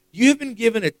said, you have been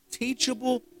given a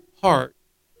teachable heart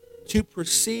to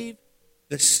perceive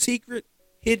the secret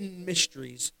hidden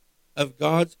mysteries of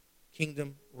God's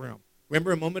kingdom realm.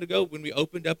 Remember a moment ago when we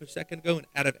opened up a second ago and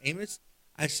out of Amos,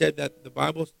 I said that the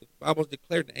Bible's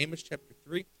declared in Amos chapter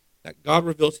 3 that God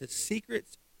reveals his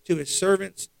secrets to his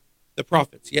servants, the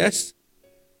prophets. Yes?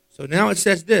 So now it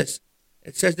says this.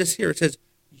 It says this here. It says,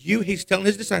 he's telling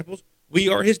his disciples, we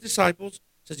are his disciples.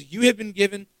 It says, you have been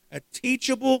given a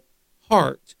teachable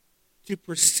heart to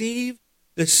perceive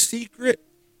the secret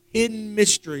hidden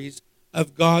mysteries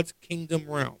of God's kingdom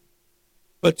realm.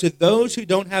 But to those who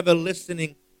don't have a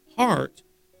listening heart,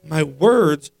 my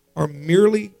words are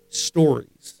merely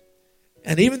stories.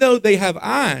 And even though they have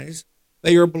eyes,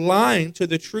 they are blind to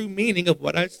the true meaning of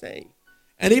what I say.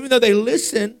 And even though they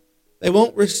listen, they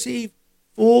won't receive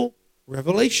full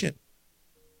revelation.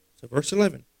 So verse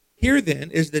 11. Here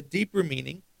then is the deeper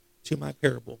meaning to my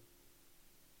parable.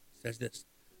 It says this.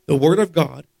 The word of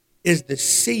God is the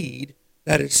seed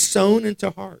that is sown into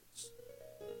hearts.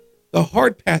 The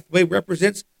hard pathway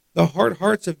represents the hard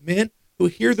hearts of men who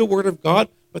hear the word of God,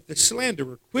 but the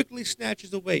slanderer quickly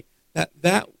snatches away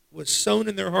that was sown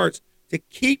in their hearts to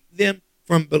keep them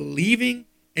from believing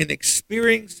and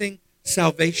experiencing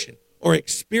salvation or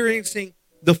experiencing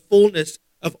the fullness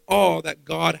of all that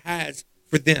God has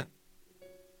for them.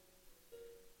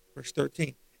 Verse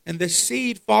 13. And the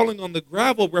seed falling on the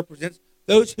gravel represents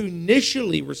those who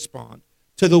initially respond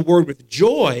to the word with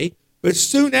joy, but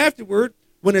soon afterward,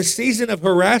 when a season of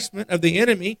harassment of the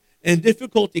enemy and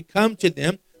difficulty come to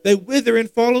them, they wither and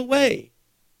fall away.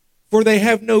 For they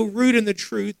have no root in the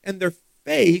truth, and their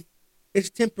faith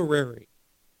is temporary.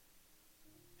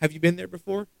 Have you been there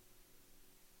before?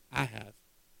 I have.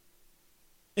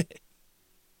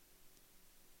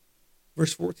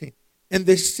 Verse 14. And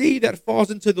the seed that falls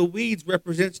into the weeds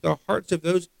represents the hearts of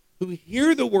those who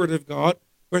hear the word of God,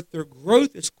 but their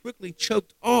growth is quickly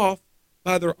choked off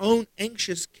by their own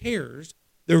anxious cares,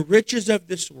 the riches of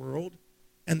this world,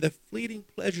 and the fleeting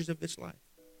pleasures of this life.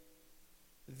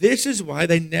 This is why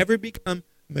they never become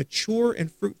mature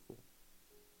and fruitful.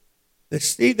 The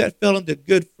seed that fell into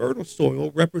good, fertile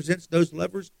soil represents those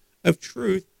lovers of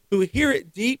truth who hear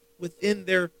it deep within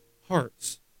their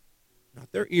hearts,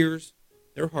 not their ears,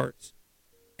 their hearts,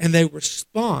 and they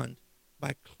respond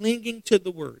by clinging to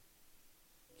the word,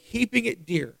 keeping it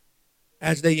dear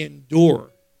as they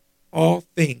endure all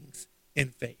things in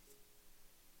faith.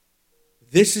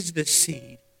 This is the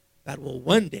seed that will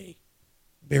one day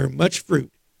bear much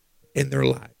fruit in their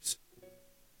lives.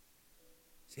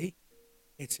 See,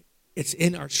 it's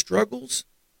in our struggles,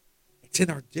 it's in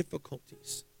our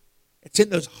difficulties, it's in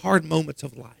those hard moments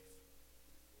of life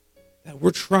that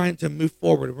we're trying to move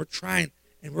forward, and we're trying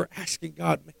and we're asking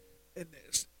God.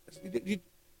 Do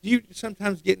you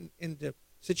sometimes get into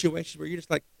situations where you're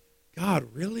just like, God,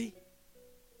 really?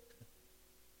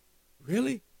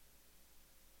 Really?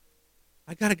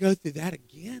 I got to go through that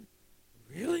again?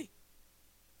 Really?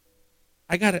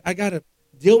 I gotta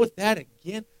deal with that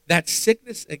again? That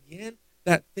sickness again?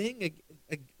 That thing?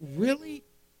 Really?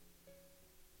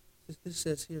 This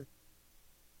says here.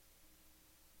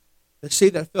 The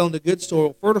seed that fell into good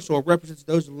soil, fertile soil, represents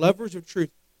those lovers of truth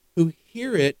who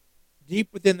hear it deep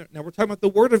within their... Now, we're talking about the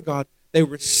Word of God. They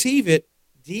receive it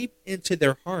deep into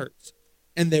their hearts,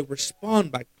 and they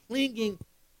respond by clinging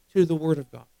to the Word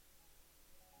of God,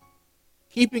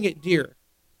 keeping it dear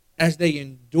as they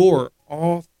endure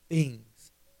all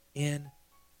things in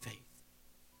faith.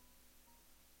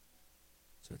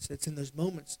 So it's in those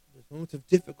moments of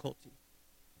difficulty,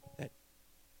 that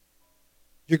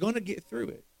you're going to get through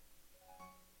it.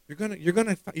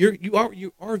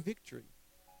 You are victory.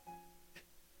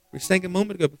 We sang a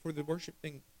moment ago before the worship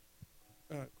thing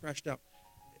crashed out,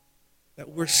 that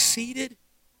we're seated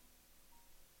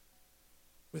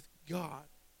with God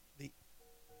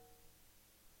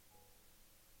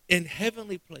in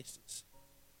heavenly places.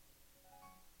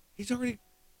 He's already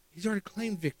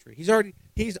claimed victory. He's already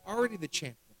the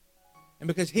champion. And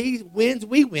because he wins,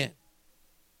 we win.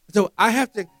 So I'm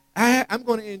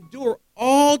going to endure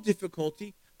all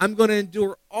difficulty. I'm going to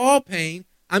endure all pain.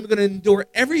 I'm going to endure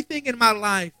everything in my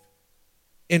life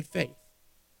in faith,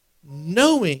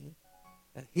 knowing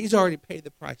that he's already paid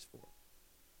the price for it.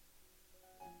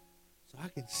 So I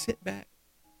can sit back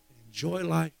and enjoy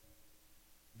life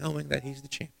knowing that he's the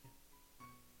champion.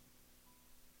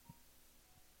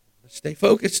 Let's stay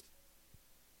focused.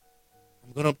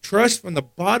 I'm going to trust from the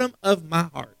bottom of my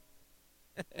heart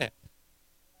that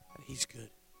he's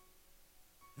good.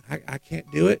 I can't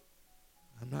do it.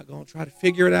 I'm not going to try to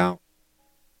figure it out.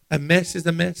 A mess is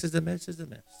a mess is a mess is a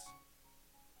mess.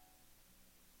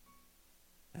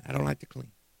 And I don't like to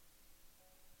clean.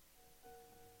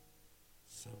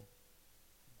 So,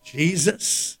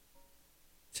 Jesus,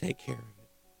 take care of it.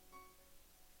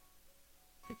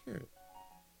 Take care of it.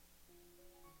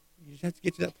 You just have to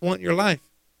get to that point in your life.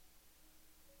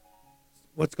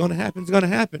 What's going to happen is going to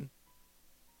happen.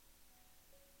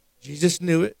 Jesus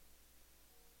knew it.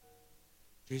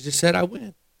 Jesus said, I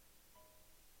win.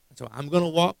 And so I'm going to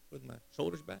walk with my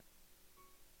shoulders back.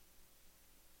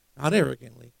 Not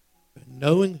arrogantly, but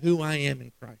knowing who I am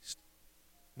in Christ.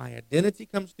 My identity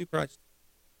comes through Christ,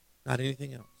 not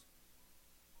anything else.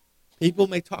 People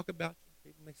may talk about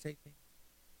you. People may say things.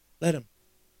 Let them.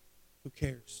 Who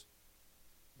cares?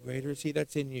 Greater is he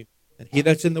that's in you than he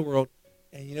that's in the world.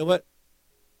 And you know what?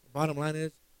 The bottom line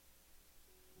is,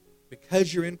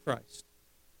 because you're in Christ,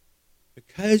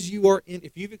 because you are in,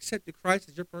 if you've accepted Christ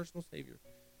as your personal Savior,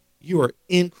 you are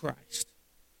in Christ.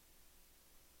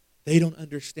 They don't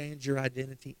understand your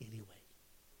identity anyway.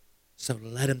 So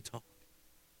let them talk.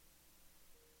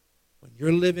 When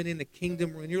you're living in the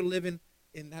kingdom, when you're living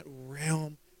in that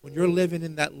realm, when you're living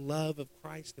in that love of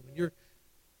Christ, and when you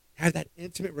have that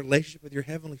intimate relationship with your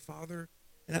Heavenly Father,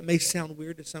 and that may sound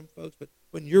weird to some folks, but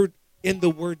when you're in the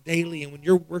Word daily, and when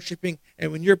you're worshiping,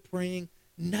 and when you're praying,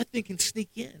 nothing can sneak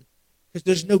in, because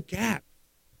there's no gap.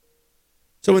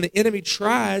 So when the enemy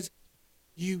tries,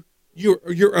 you're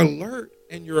alert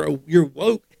and you're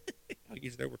woke. I'll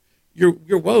use that word.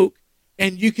 You're woke,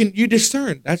 and you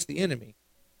discern that's the enemy.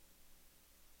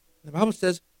 The Bible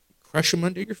says, crush them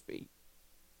under your feet.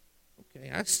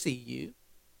 Okay, I see you.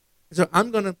 And so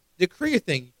I'm going to decree a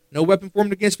thing. No weapon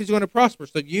formed against me is going to prosper.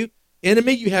 So you,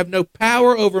 enemy, you have no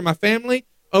power over my family,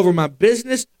 over my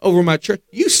business, over my church.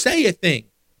 You say a thing.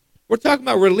 We're talking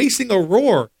about releasing a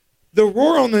roar. The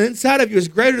roar on the inside of you is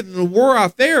greater than the roar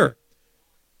out there.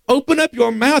 Open up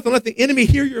your mouth and let the enemy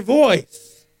hear your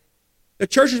voice. The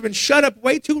church has been shut up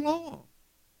way too long.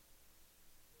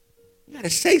 You got to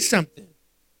say something.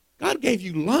 God gave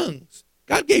you lungs.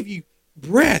 God gave you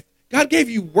breath. God gave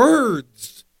you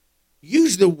words.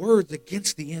 Use the words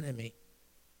against the enemy.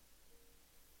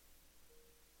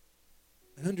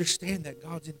 And understand that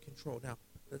God's in control. Now,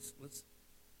 let's.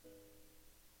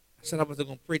 I said I wasn't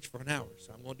going to preach for an hour,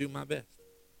 so I'm going to do my best.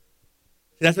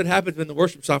 See, that's what happens when the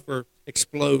worship software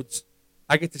explodes.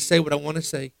 I get to say what I want to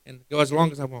say and go as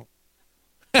long as I want.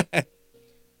 But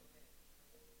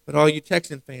all you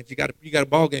Texan fans, you got a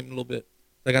ball game in a little bit,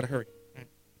 so I got to hurry.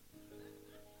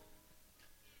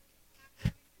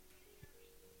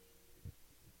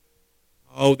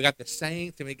 Oh, they got the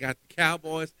Saints, and we got the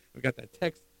Cowboys, we got the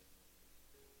Texans.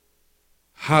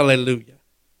 Hallelujah.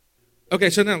 Okay,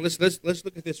 so now let's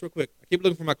look at this real quick. I keep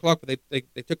looking for my clock, but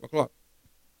they took my clock.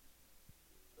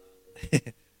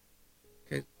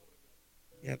 Okay,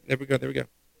 yeah, there we go.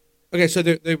 Okay, so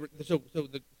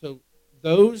so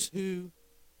those who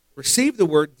receive the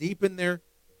word deep in their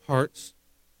hearts,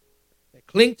 they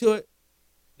cling to it,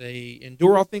 they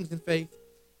endure all things in faith,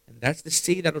 and that's the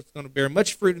seed that is going to bear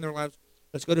much fruit in their lives.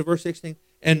 Let's go to verse 16.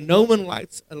 And no one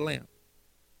lights a lamp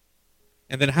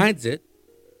and then hides it,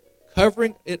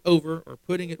 covering it over or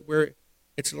putting it where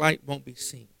its light won't be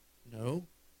seen. No,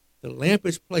 The lamp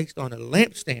is placed on a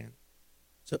lampstand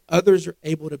so others are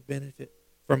able to benefit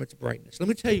from its brightness. Let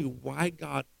me tell you why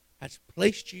God has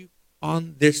placed you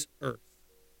on this earth.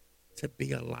 To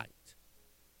be a light.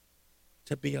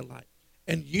 To be a light.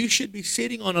 And you should be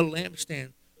sitting on a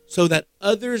lampstand so that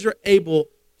others are able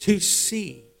to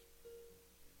see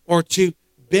or to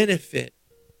benefit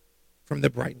from the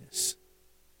brightness.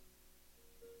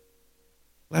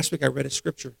 Last week I read a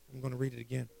scripture. I'm going to read it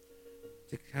again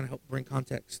to kind of help bring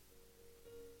context.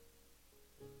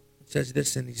 It says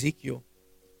this in Ezekiel.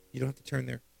 You don't have to turn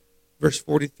there. Verse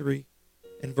 43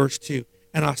 and verse 2.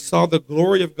 And I saw the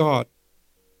glory of God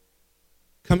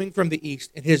coming from the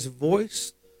east, and his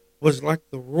voice was like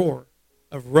the roar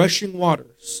of rushing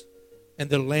waters,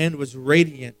 and the land was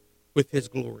radiant with his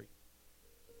glory.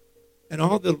 And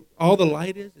all the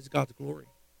light is God's glory.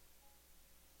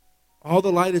 All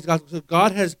the light is God's glory. So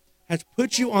God has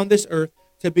put you on this earth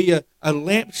to be a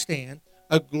lampstand,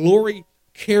 a glory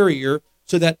carrier,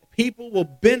 so that people will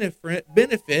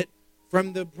benefit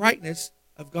from the brightness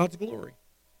of God's glory.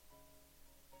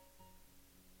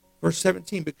 Verse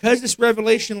 17, because this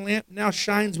revelation lamp now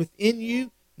shines within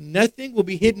you, nothing will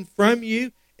be hidden from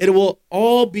you. It will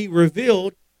all be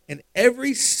revealed, and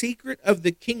every secret of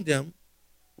the kingdom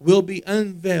will be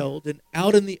unveiled and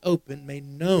out in the open, made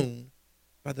known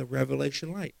by the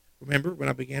revelation light. Remember when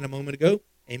I began a moment ago,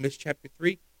 Amos chapter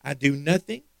 3, I do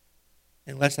nothing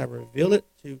unless I reveal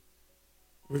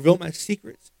my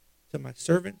secrets to my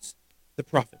servants, the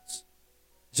prophets.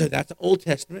 So that's the Old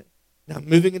Testament. Now,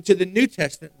 moving into the New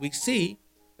Testament, we see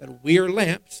that we are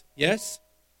lamps, yes?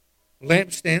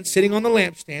 Lampstand, sitting on the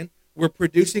lampstand. We're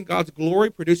producing God's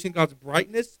glory, producing God's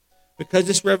brightness. Because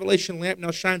this revelation lamp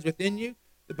now shines within you,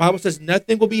 the Bible says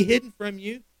nothing will be hidden from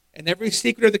you, and every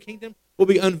secret of the kingdom will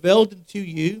be unveiled unto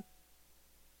you.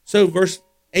 So, verse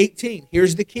 18,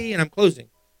 here's the key, and I'm closing.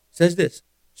 It says this,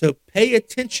 so pay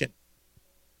attention.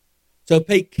 So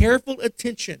pay careful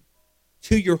attention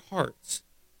to your hearts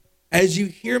as you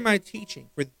hear my teaching,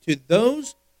 for to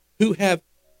those who have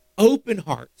open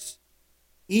hearts,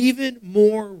 even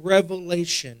more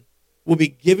revelation will be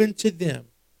given to them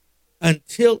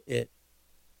until it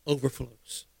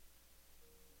overflows.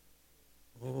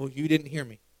 Oh, you didn't hear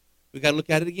me. We got to look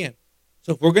at it again.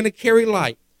 So if we're going to carry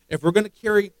light, if we're going to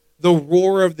carry the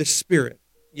roar of the Spirit,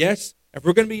 yes, if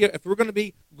we're going to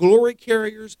be glory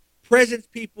carriers, presence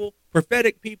people,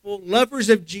 prophetic people, lovers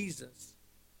of Jesus,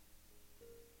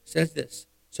 says this,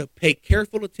 so pay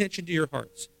careful attention to your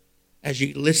hearts as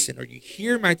you listen or you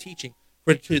hear my teaching.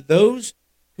 For to those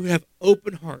who have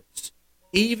open hearts,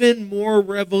 even more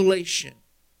revelation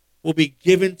will be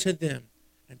given to them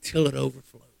until it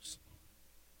overflows.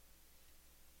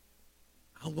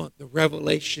 I want the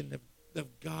revelation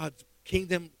of God's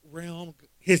kingdom realm,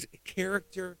 his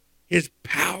character, his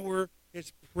power,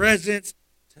 his presence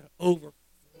to overflow.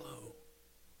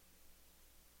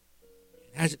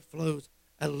 And as it flows,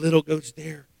 a little goes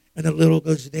there, and a little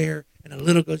goes there, and a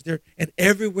little goes there, and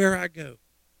everywhere I go.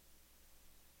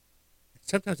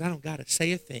 Sometimes I don't got to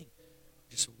say a thing.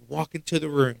 Just walk into the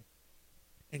room,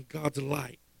 and God's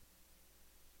light.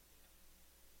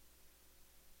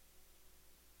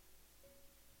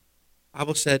 The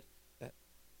Bible said that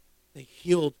they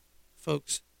healed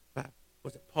folks by,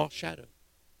 was it Paul's shadow?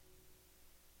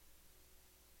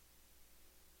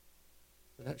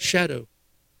 So that shadow,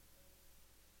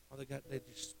 all they got, it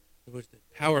was the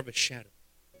power of a shadow.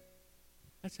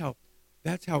 That's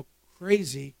how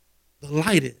crazy the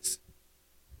light is.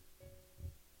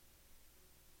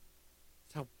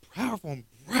 That's how powerful and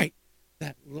bright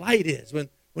that light is.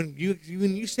 When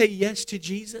you say yes to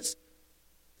Jesus,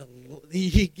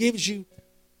 he gives you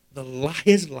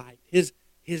his light, his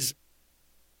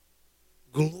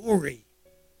glory.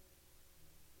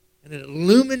 And it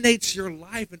illuminates your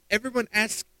life. And everyone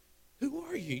asks, who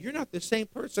are you? You're not the same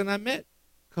person I met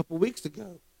a couple weeks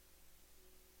ago.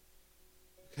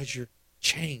 Because you're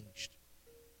changed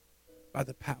by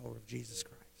the power of Jesus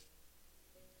Christ.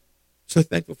 So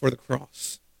thankful for the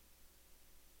cross.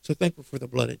 So thankful for the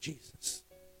blood of Jesus.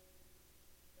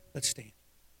 Let's stand.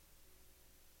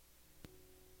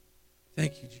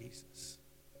 Thank you, Jesus.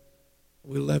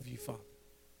 We love you, Father.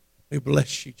 We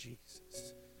bless you,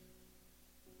 Jesus.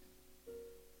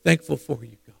 Thankful for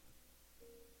you, God.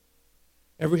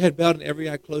 Every head bowed and every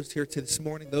eye closed here to this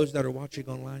morning. Those that are watching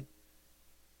online,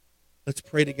 let's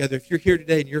pray together. If you're here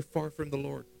today and you're far from the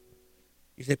Lord,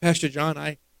 you say, Pastor John,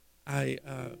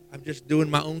 I'm just doing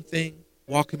my own thing,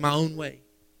 walking my own way.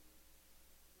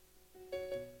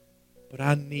 But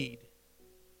I need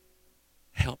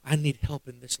help. I need help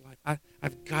in this life.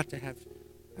 I've got to have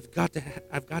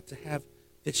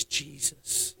this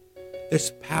Jesus.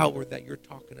 this power that you're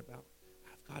talking about.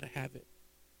 I've got to have it.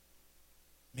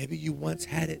 Maybe you once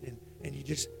had it and you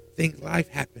just think life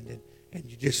happened and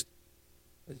you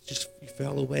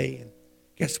fell away. And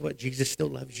guess what? Jesus still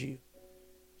loves you.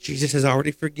 Jesus has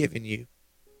already forgiven you.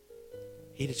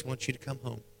 He just wants you to come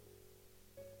home.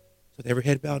 So with every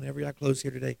head bowed and every eye closed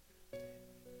here today,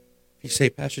 if you say,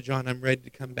 Pastor John, I'm ready to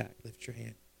come back, lift your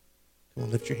hand. Come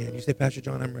on, lift your hand. You say, Pastor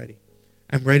John, I'm ready.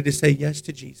 I'm ready to say yes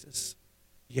to Jesus.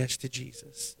 Yes to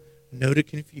Jesus. No to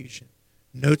confusion.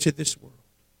 No to this world.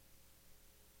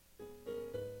 So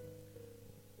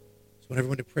I want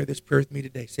everyone to pray this prayer with me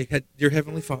today. Say, Dear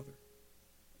Heavenly Father,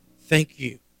 thank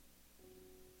you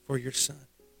for your Son.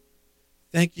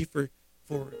 Thank you for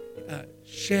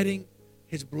shedding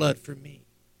his blood for me.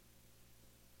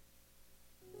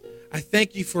 I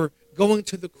thank you for going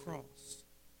to the cross.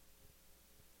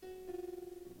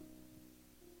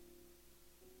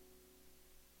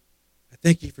 I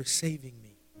thank you for saving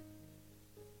me.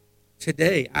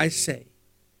 Today I say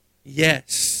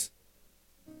yes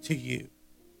to you,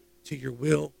 to your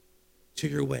will, to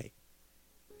your way,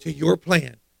 to your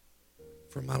plan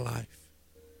for my life.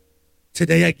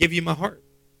 Today I give you my heart.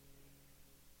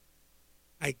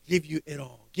 I give you it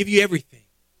all. Give you everything.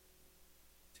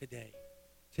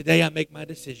 Today I make my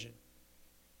decision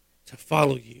to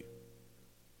follow you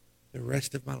the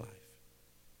rest of my life.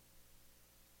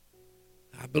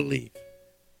 I believe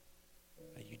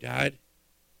that you died,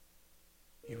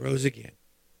 you rose again,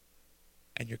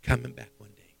 and you're coming back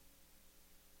one day.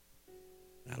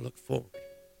 And I look forward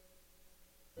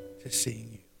to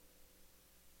seeing you.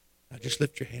 Now just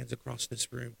lift your hands across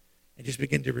this room and just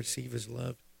begin to receive his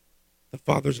love. The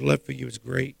Father's love for you is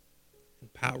great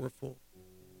and powerful.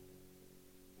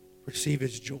 Receive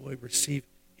his joy. Receive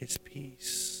his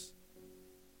peace.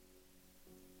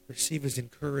 Receive his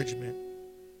encouragement.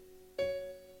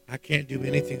 I can't do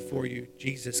anything for you.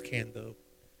 Jesus can, though.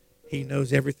 He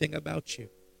knows everything about you.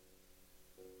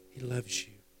 He loves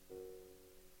you.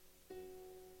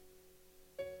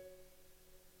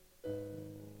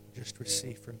 Just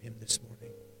receive from him this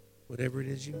morning whatever it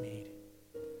is you need.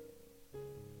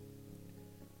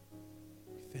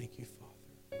 We thank you,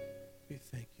 Father. We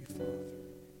thank you, Father.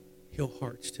 Heal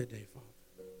hearts today, Father.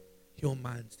 Heal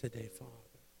minds today, Father.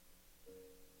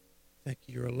 Thank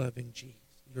you. You're a loving Jesus.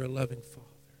 You're a loving Father.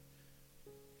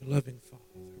 You're a loving Father.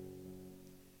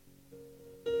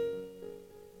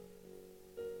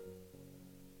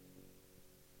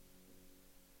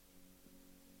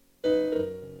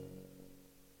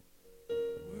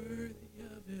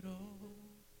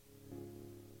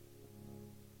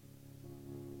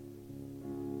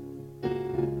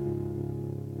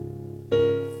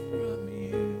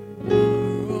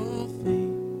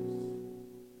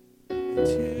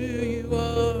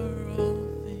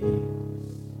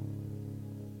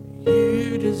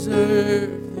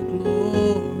 Deserve the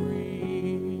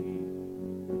glory.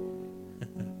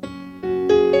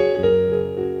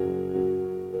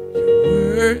 You're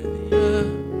worthy of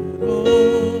it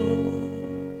all.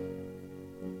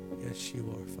 Yes, you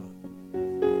are, Father.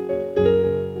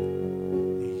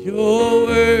 You're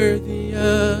worthy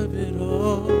of it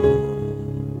all.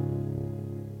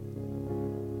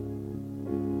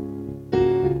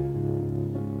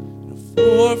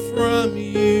 For from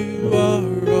you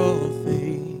are all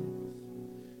things.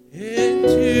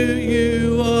 To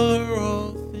you are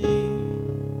all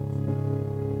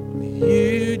things.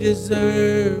 You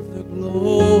deserve the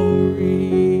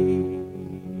glory.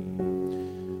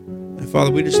 And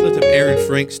Father, we just lift up Aaron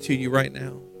Franks to you right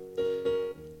now.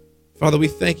 Father, we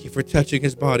thank you for touching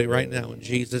his body right now in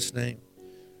Jesus' name.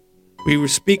 We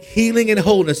speak healing and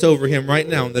wholeness over him right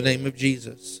now in the name of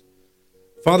Jesus.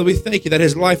 Father, we thank you that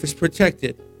his life is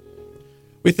protected.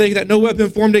 We thank you that no weapon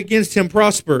formed against him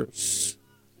prospers.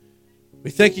 We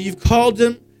thank you. You've called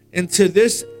him into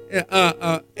this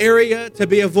area to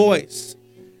be a voice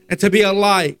and to be a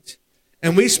light.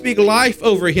 And we speak life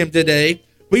over him today.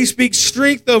 We speak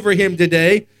strength over him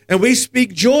today. And we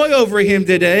speak joy over him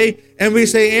today. And we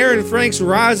say, Aaron Franks,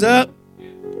 rise up.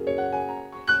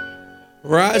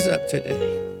 Rise up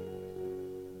today.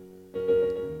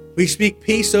 We speak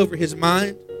peace over his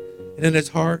mind and in his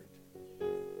heart.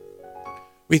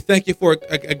 We thank you for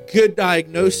a good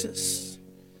diagnosis.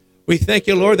 We thank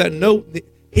you, Lord, that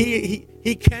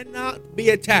he cannot be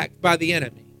attacked by the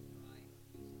enemy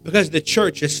because the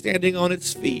church is standing on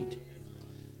its feet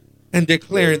and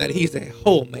declaring that he's a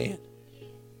whole man.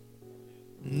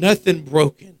 Nothing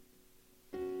broken.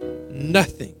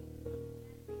 Nothing.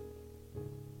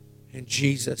 In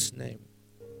Jesus' name.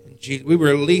 We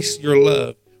release your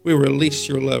love. We release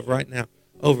your love right now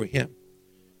over him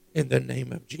in the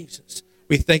name of Jesus.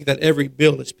 We thank that every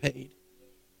bill is paid.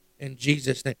 In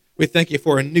Jesus' name. We thank you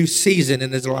for a new season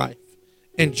in his life.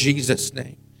 In Jesus'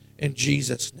 name. In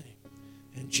Jesus' name.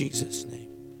 In Jesus' name.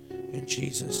 In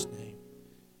Jesus' name.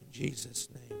 In Jesus'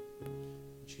 name.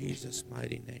 In Jesus'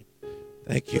 mighty name.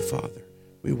 Thank you, Father.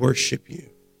 We worship you.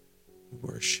 We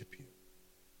worship you.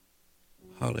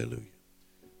 Hallelujah.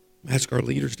 Ask our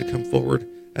leaders to come forward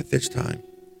at this time.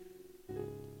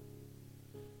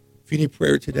 If you need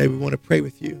prayer today, we want to pray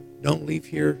with you. Don't leave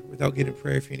here without getting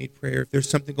prayer if you need prayer. If there's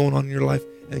something going on in your life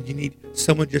and you need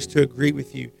someone just to agree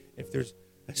with you, if there's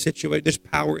a situation, there's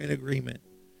power in agreement.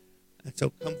 And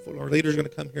so come forward. Our leaders are going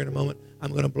to come here in a moment.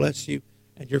 I'm going to bless you,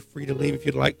 and you're free to leave if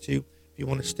you'd like to. If you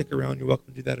want to stick around, you're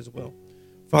welcome to do that as well.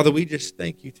 Father, we just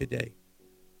thank you today.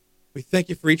 We thank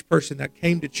you for each person that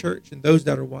came to church and those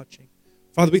that are watching.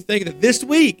 Father, we thank you that this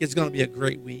week is going to be a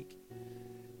great week.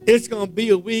 It's going to be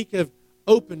a week of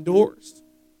open doors.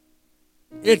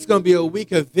 It's going to be a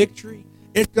week of victory.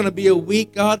 It's going to be a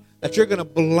week, God, that you're going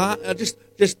to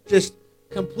just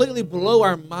completely blow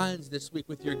our minds this week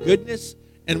with your goodness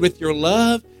and with your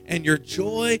love and your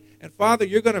joy. And Father,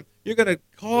 you're going to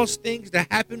cause things to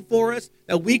happen for us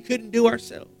that we couldn't do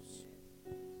ourselves.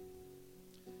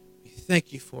 We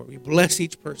thank you for it. We bless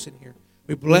each person here.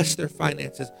 We bless their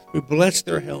finances. We bless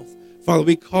their health. Father,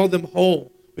 we call them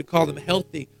whole. We call them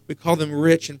healthy. We call them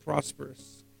rich and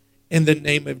prosperous. In the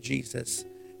name of Jesus.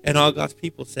 And all God's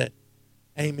people said,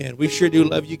 amen. We sure do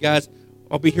love you guys.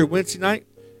 I'll be here Wednesday night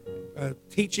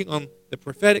teaching on the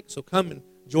prophetic. So come and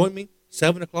join me,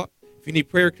 7 o'clock. If you need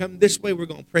prayer, come this way. We're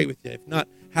going to pray with you. If not,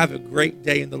 have a great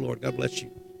day in the Lord. God bless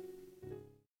you.